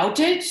 I doubt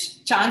it.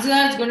 Chances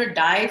are it's going to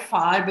die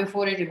far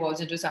before it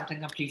evolves into something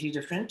completely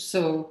different.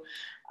 So,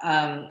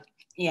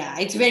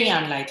 it's very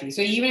unlikely.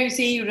 So even if you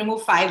say you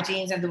remove 5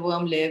 genes and the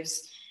worm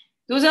lives,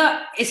 those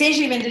are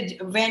essentially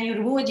when you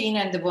remove a gene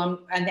and the worm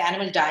and the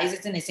animal dies,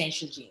 it's an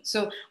essential gene.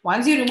 So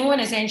once you remove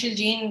an essential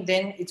gene,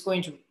 then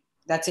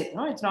that's it.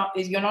 No,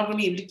 you're not going to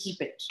be able to keep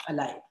it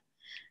alive.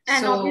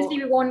 And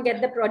obviously we won't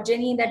get the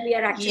progeny that we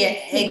are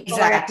actually looking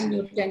for as a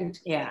mutant.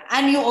 Yeah.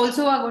 And you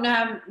also are going to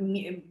have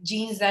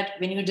genes that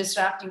when you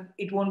disrupt,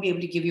 it won't be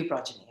able to give you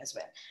progeny as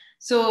well.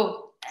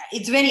 So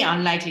it's very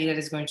unlikely that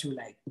it's going to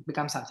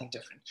become something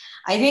different.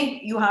 I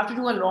think you have to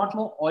do a lot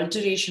more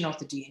alteration of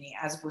the DNA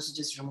as opposed to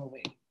just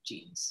removing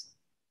genes.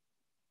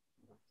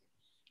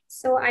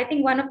 So I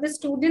think one of the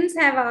students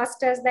have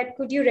asked us that,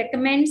 could you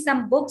recommend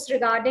some books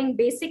regarding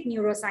basic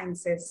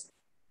neurosciences?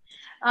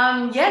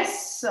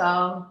 Yes.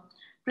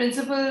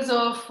 Principles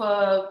of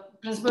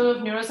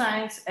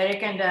Neuroscience,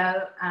 Eric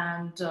Kandel,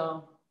 and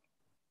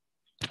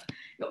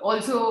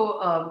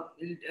also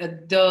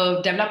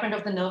the development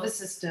of the nervous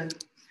system,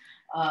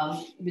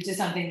 which is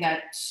something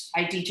that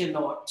I teach a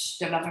lot.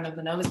 Development of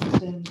the nervous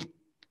system.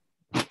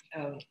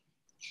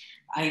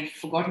 I've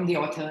forgotten the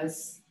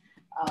authors.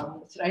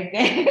 It's right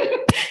there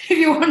if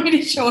you want me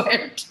to show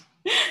it.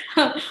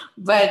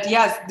 But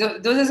yes,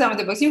 those are some of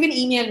the books. You can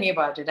email me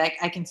about it.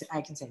 I can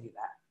send you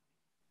that.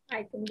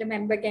 I think the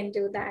member can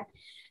do that.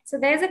 So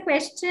there's a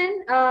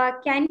question,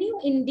 can you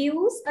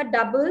induce a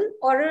double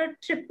or a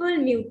triple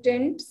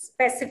mutant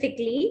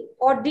specifically,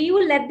 or do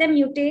you let them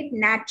mutate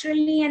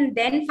naturally and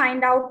then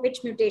find out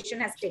which mutation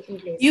has taken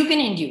place? You can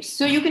induce.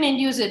 So you can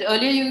induce it.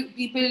 Earlier,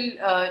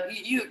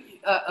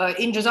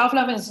 in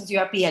Drosophila, for instance, you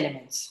have P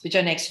elements, which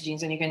are next to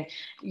genes, and you can,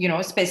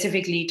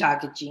 specifically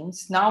target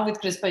genes. Now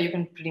with CRISPR, you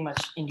can pretty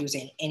much induce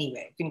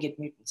anywhere. You can get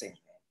mutants anywhere.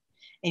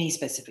 Any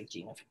specific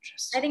gene of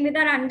interest. I think with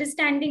our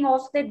understanding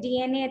of the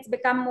DNA, it's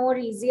become more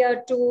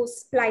easier to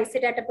splice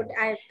it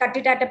cut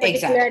it at a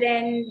particular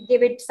end,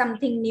 give it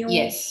something new.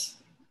 Yes.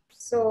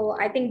 So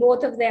I think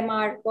both of them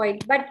are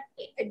quite, but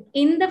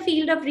in the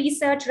field of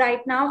research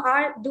right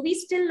now, do we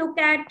still look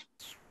at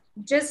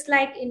just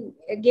like in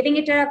giving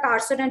it a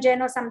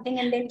carcinogen or something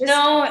and then just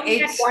look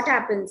at what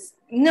happens?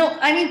 No,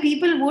 I mean,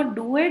 people would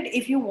do it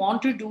if you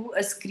want to do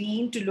a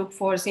screen to look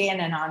for, say, an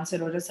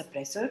enhancer or a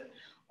suppressor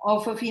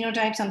of a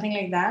phenotype, something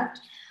like that.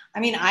 I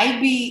mean,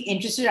 I'd be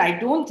interested. I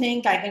don't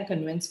think I can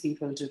convince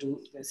people to do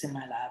this in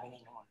my lab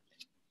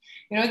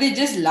anymore. They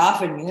just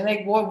laugh at me. They're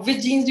like,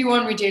 which genes do you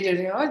want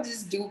mutated?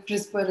 Just do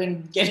CRISPR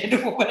and get it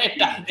over and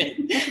done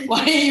with.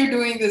 Why are you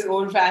doing this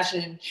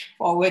old-fashioned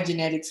forward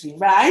genetic screen?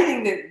 But I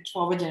think that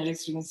forward genetic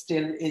screen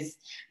still is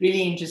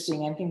really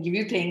interesting and can give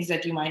you things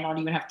that you might not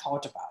even have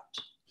thought about.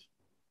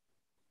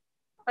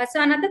 So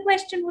another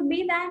question would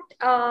be that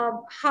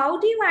how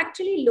do you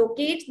actually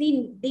locate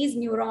these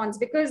neurons?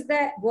 Because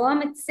the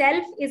worm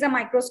itself is a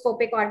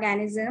microscopic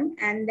organism,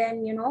 and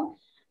then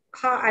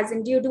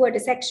do you do a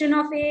dissection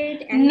of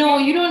it? And no,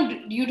 you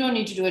don't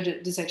need to do a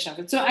dissection of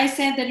it. So I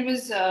said that it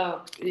was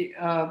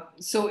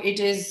so it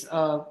is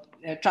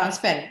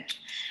transparent,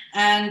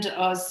 and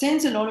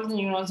since a lot of the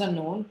neurons are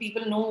known,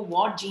 people know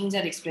what genes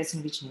are expressed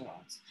in which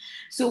neurons.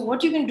 So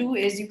what you can do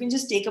is you can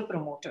just take a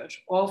promoter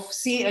of,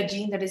 say, a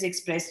gene that is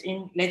expressed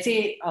in, let's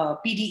say,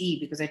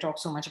 PDE, because I talk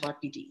so much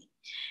about PDE.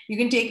 You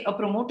can take a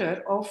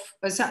promoter of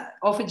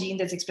a gene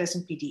that's expressed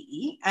in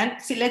PDE and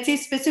let's say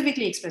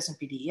specifically expressed in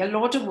PDE. A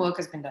lot of work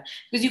has been done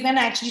because you can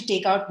actually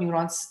take out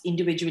neurons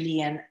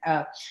individually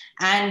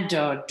and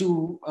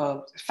do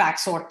fact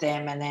sort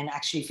them and then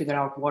actually figure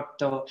out what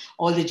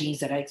all the genes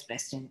that are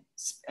expressed in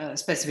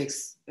specific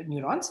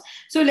neurons.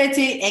 So let's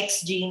say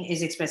X gene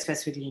is expressed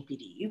specifically in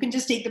PDE. You can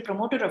just take the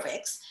promoter of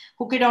X,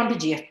 hook it onto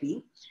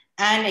GFP,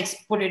 and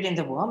put it in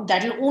the worm.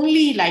 That will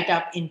only light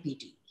up in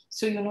PDE.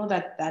 So you know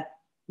that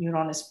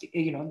neuron is, the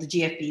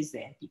GFP is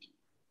there in PDE.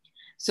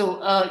 So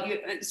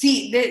see,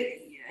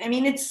 I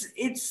mean,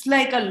 it's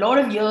like a lot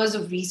of years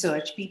of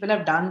research. People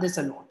have done this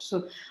a lot.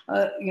 So,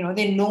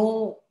 they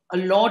know a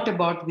lot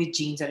about which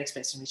genes are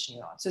expressed in which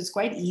neurons. So it's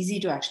quite easy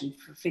to actually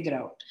figure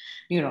out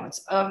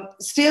neurons.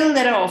 Still,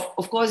 there are,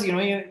 of course,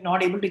 you're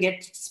not able to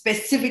get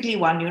specifically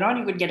one neuron.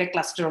 You could get a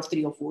cluster of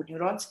 3 or 4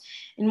 neurons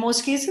in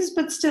most cases,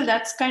 but still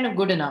that's kind of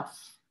good enough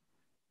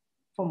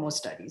for most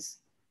studies.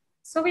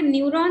 So with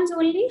neurons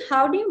only,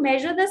 how do you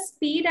measure the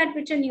speed at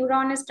which a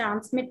neuron is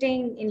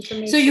transmitting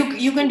information? So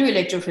you can do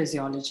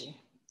electrophysiology.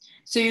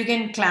 So you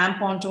can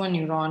clamp onto a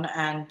neuron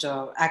and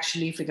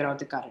actually figure out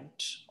the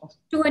current.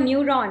 To a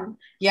neuron?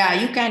 Yeah,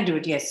 you can do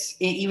it, yes.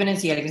 Even in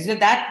C. elegans. So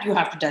that you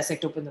have to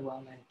dissect open the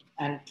worm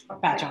and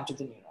patch onto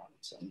the neuron.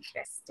 So.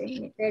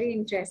 Interesting, very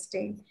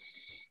interesting.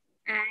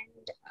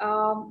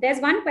 And there's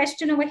one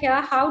question over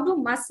here. How do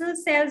muscle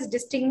cells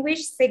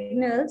distinguish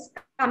signals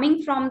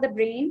coming from the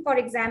brain? For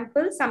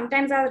example,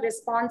 sometimes our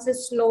response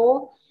is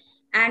slow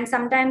and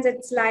sometimes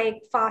it's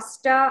like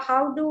faster.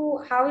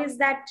 How is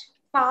that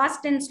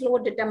fast and slow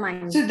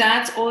determined? So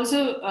that's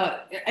also,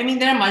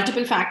 there are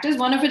multiple factors.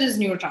 One of it is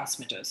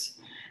neurotransmitters.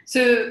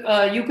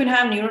 So you can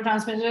have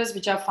neurotransmitters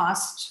which are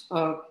fast,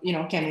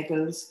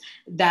 chemicals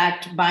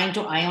that bind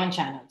to ion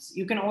channels.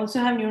 You can also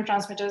have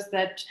neurotransmitters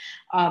that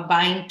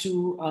bind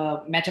to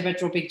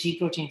metabotropic G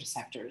protein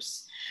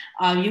receptors.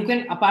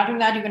 Apart from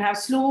that, you can have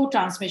slow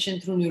transmission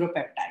through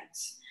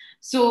neuropeptides.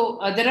 So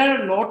there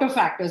are a lot of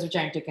factors which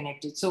are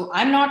interconnected. So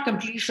I'm not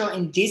completely sure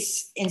in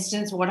this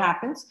instance what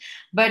happens,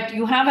 but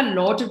you have a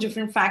lot of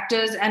different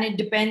factors, and it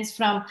depends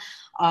from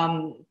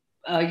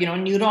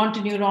neuron to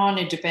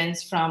neuron. It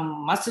depends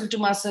from muscle to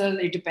muscle.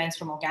 It depends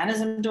from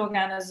organism to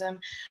organism.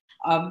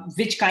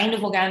 Which kind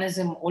of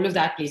organism? All of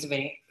that plays a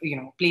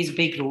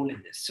big role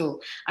in this. So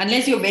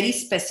unless you're very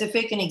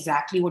specific in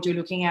exactly what you're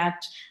looking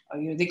at,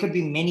 there could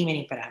be many,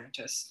 many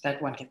parameters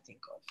that one can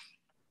think of.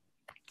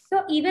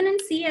 So even in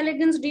C.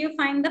 elegans, do you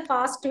find the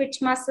fast twitch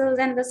muscles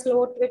and the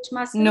slow twitch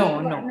muscles?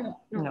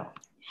 No.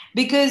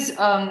 Because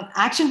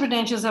action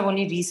potentials have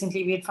only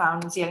recently we had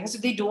found in C. elegans, so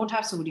they don't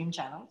have sodium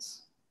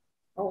channels.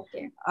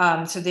 Okay.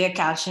 So they are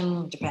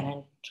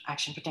calcium-dependent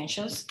action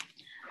potentials.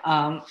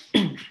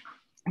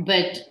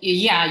 But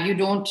yeah, you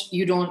don't.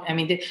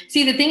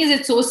 See, the thing is,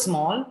 it's so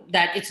small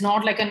that it's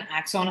not like an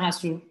axon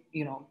has to,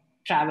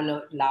 travel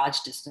a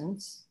large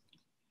distance.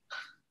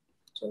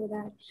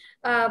 True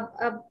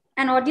that.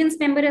 An audience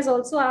member has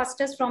also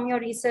asked us from your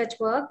research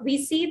work. We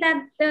see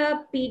that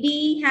the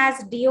PD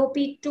has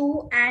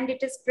DOP2 and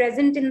it is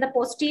present in the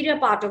posterior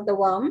part of the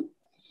worm.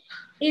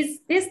 Is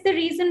this the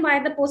reason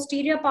why the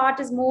posterior part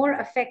is more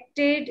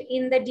affected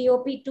in the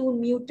DOP2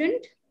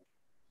 mutant?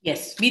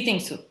 Yes, we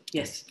think so.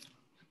 Yes.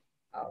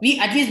 We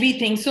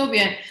think so.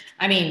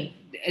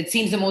 It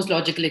seems the most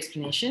logical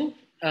explanation.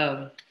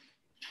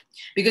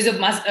 Because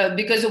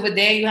over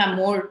there you have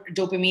more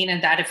dopamine,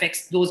 and that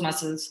affects those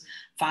muscles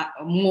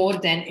more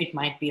than it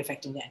might be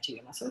affecting the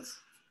anterior muscles.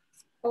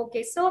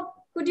 Okay, so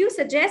could you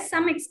suggest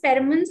some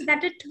experiments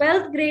that a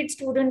 12th grade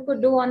student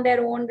could do on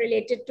their own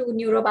related to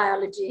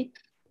neurobiology?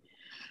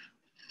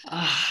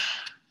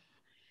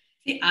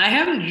 See, I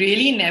haven't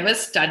really never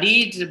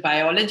studied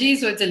biology,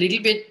 so it's a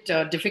little bit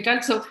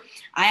difficult. So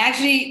I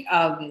actually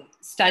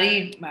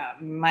studied,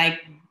 my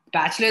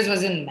bachelor's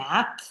was in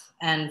math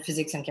and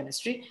physics and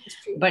chemistry,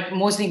 but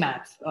mostly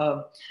math.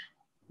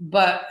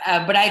 But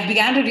I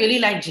began to really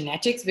like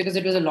genetics because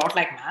it was a lot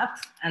like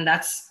math, and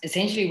that's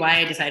essentially why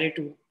I decided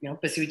to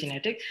pursue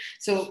genetics.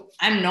 So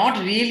I'm not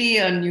really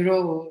a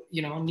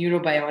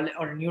neurobiologist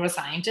or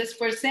neuroscientist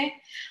per se.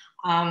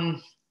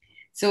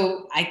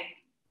 So I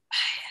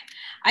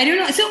don't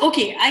know. So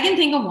okay, I can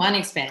think of one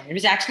experiment,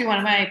 which actually one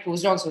of my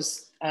postdocs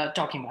was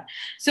talking about.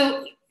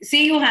 So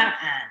say you have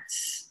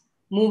ants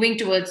moving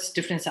towards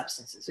different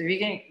substances. So if you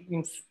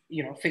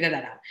can figure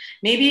that out.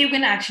 Maybe you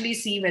can actually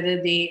see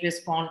whether they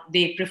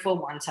prefer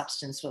one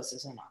substance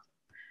versus another.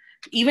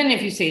 Even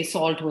if you say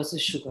salt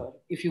versus sugar,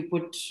 if you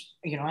put,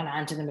 an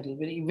ant in the middle,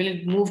 will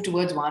it move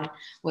towards one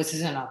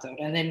versus another?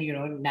 And then,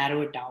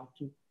 narrow it down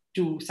to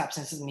 2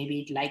 substances. Maybe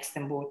it likes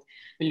them both.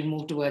 Will it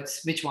move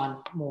towards which one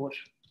more?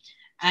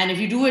 And if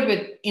you do it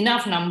with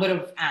enough number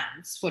of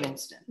ants, for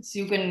instance,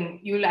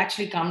 you'll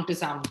actually come to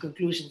some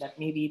conclusion that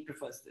maybe it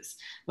prefers this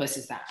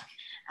versus that.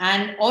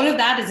 And all of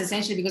that is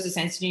essentially because the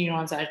sensory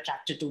neurons are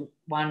attracted to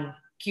one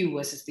cue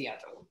versus the other.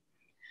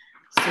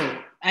 So,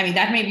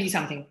 that may be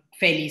something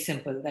fairly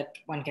simple that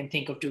one can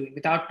think of doing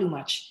without too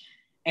much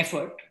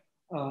effort.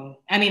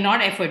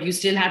 Not effort, you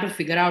still have to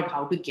figure out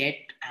how to get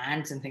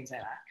ants and things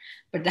like that.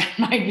 But that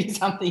might be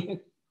something you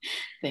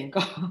think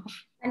of.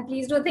 And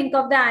please do think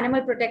of the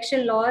animal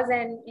protection laws,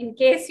 and in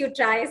case you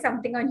try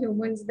something on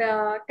humans,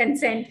 the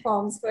consent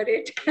forms for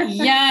it.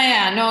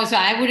 No, so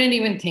I wouldn't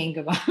even think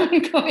about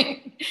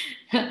going.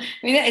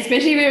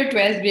 Especially if you're a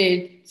 12th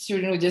grade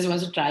student who just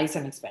wants to try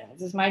some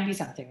experiments. This might be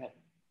something that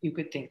you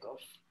could think of.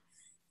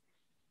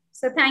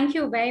 So thank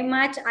you very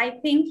much. I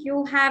think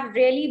you have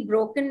really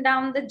broken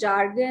down the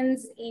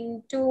jargons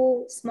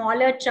into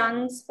smaller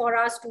chunks for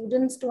our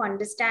students to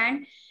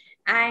understand.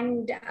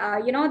 And,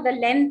 the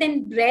length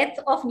and breadth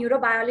of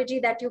neurobiology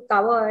that you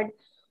covered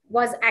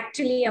was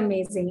actually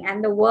amazing.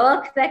 And the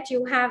work that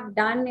you have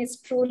done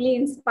is truly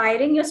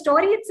inspiring. Your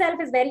story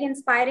itself is very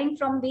inspiring,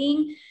 from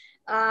being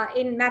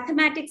in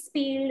mathematics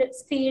field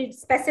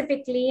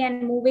specifically,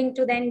 and moving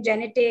to then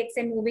genetics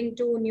and moving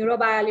to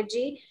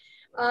neurobiology.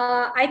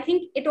 I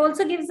think it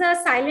also gives a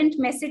silent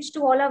message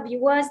to all our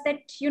viewers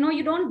that,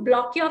 you don't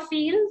block your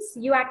fields.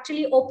 You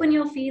actually open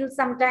your fields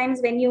sometimes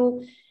when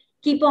you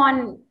keep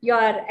on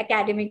your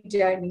academic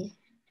journey.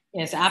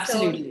 Yes,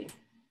 absolutely. So,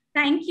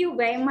 thank you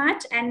very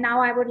much. And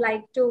now I would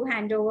like to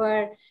hand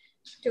over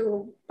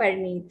to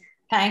Parneet.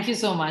 Thank you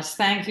so much.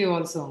 Thank you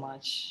all so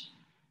much.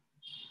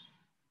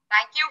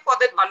 Thank you for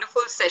that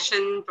wonderful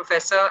session,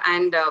 Professor,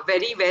 and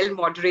very well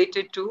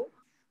moderated too.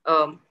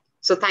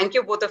 So thank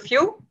you, both of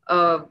you.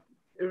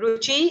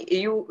 Ruchi,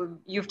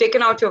 you've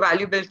taken out your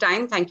valuable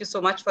time. Thank you so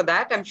much for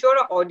that. I'm sure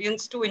our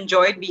audience too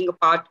enjoyed being a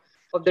part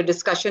of the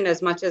discussion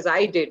as much as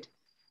I did.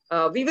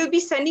 We will be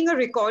sending a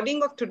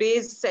recording of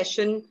today's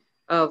session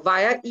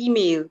via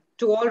email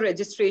to all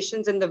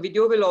registrations, and the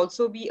video will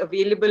also be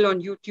available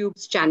on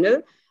YouTube's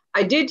channel.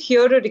 I did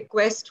hear a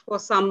request for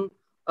some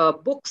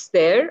books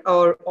there,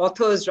 or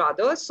authors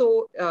rather.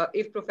 So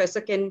if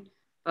Professor can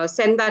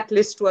send that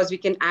list to us, we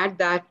can add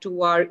that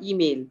to our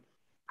email.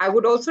 I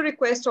would also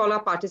request all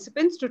our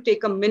participants to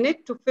take a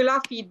minute to fill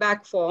our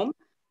feedback form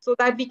so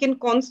that we can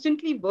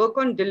constantly work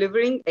on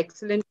delivering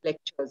excellent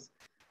lectures.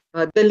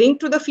 The link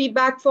to the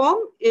feedback form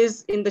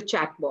is in the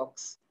chat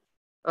box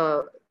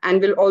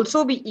and will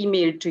also be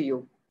emailed to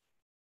you.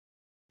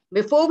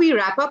 Before we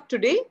wrap up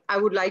today, I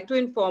would like to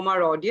inform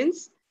our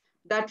audience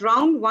that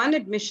round 1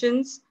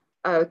 admissions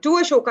to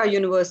Ashoka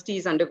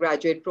University's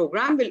undergraduate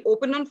program will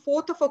open on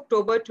 4th of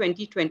October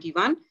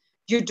 2021.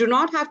 You do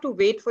not have to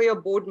wait for your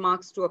board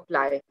marks to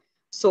apply.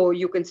 So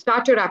you can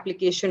start your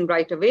application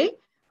right away.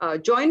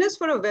 Join us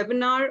for a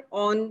webinar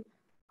on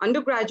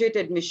undergraduate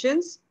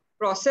admissions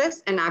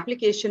process and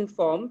application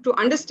form to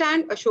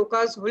understand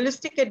Ashoka's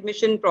holistic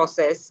admission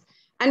process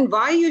and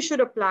why you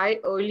should apply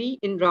early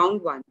in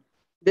round 1.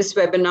 This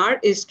webinar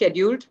is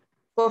scheduled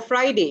for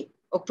Friday,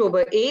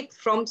 October 8th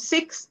from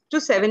 6 to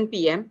 7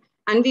 p.m.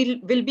 and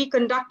will be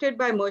conducted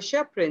by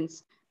Marcia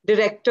Prince,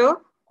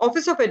 Director,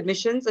 Office of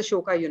Admissions,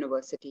 Ashoka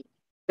University.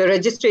 The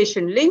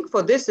registration link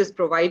for this is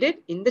provided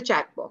in the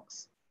chat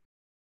box.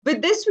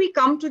 With this, we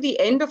come to the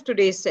end of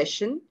today's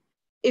session.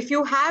 If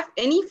you have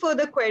any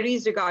further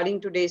queries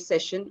regarding today's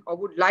session or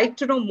would like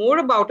to know more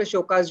about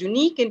Ashoka's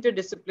unique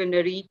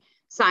interdisciplinary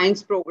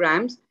science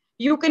programs,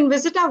 you can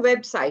visit our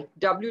website,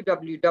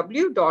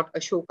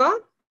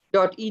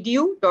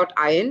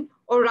 www.ashoka.edu.in,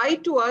 or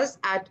write to us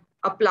at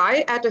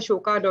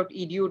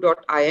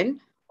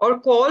apply@ashoka.edu.in, or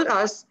call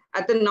us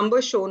at the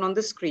number shown on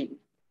the screen.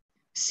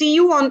 See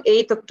you on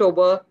 8th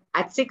October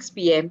at 6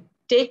 p.m.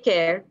 Take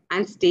care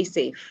and stay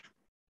safe.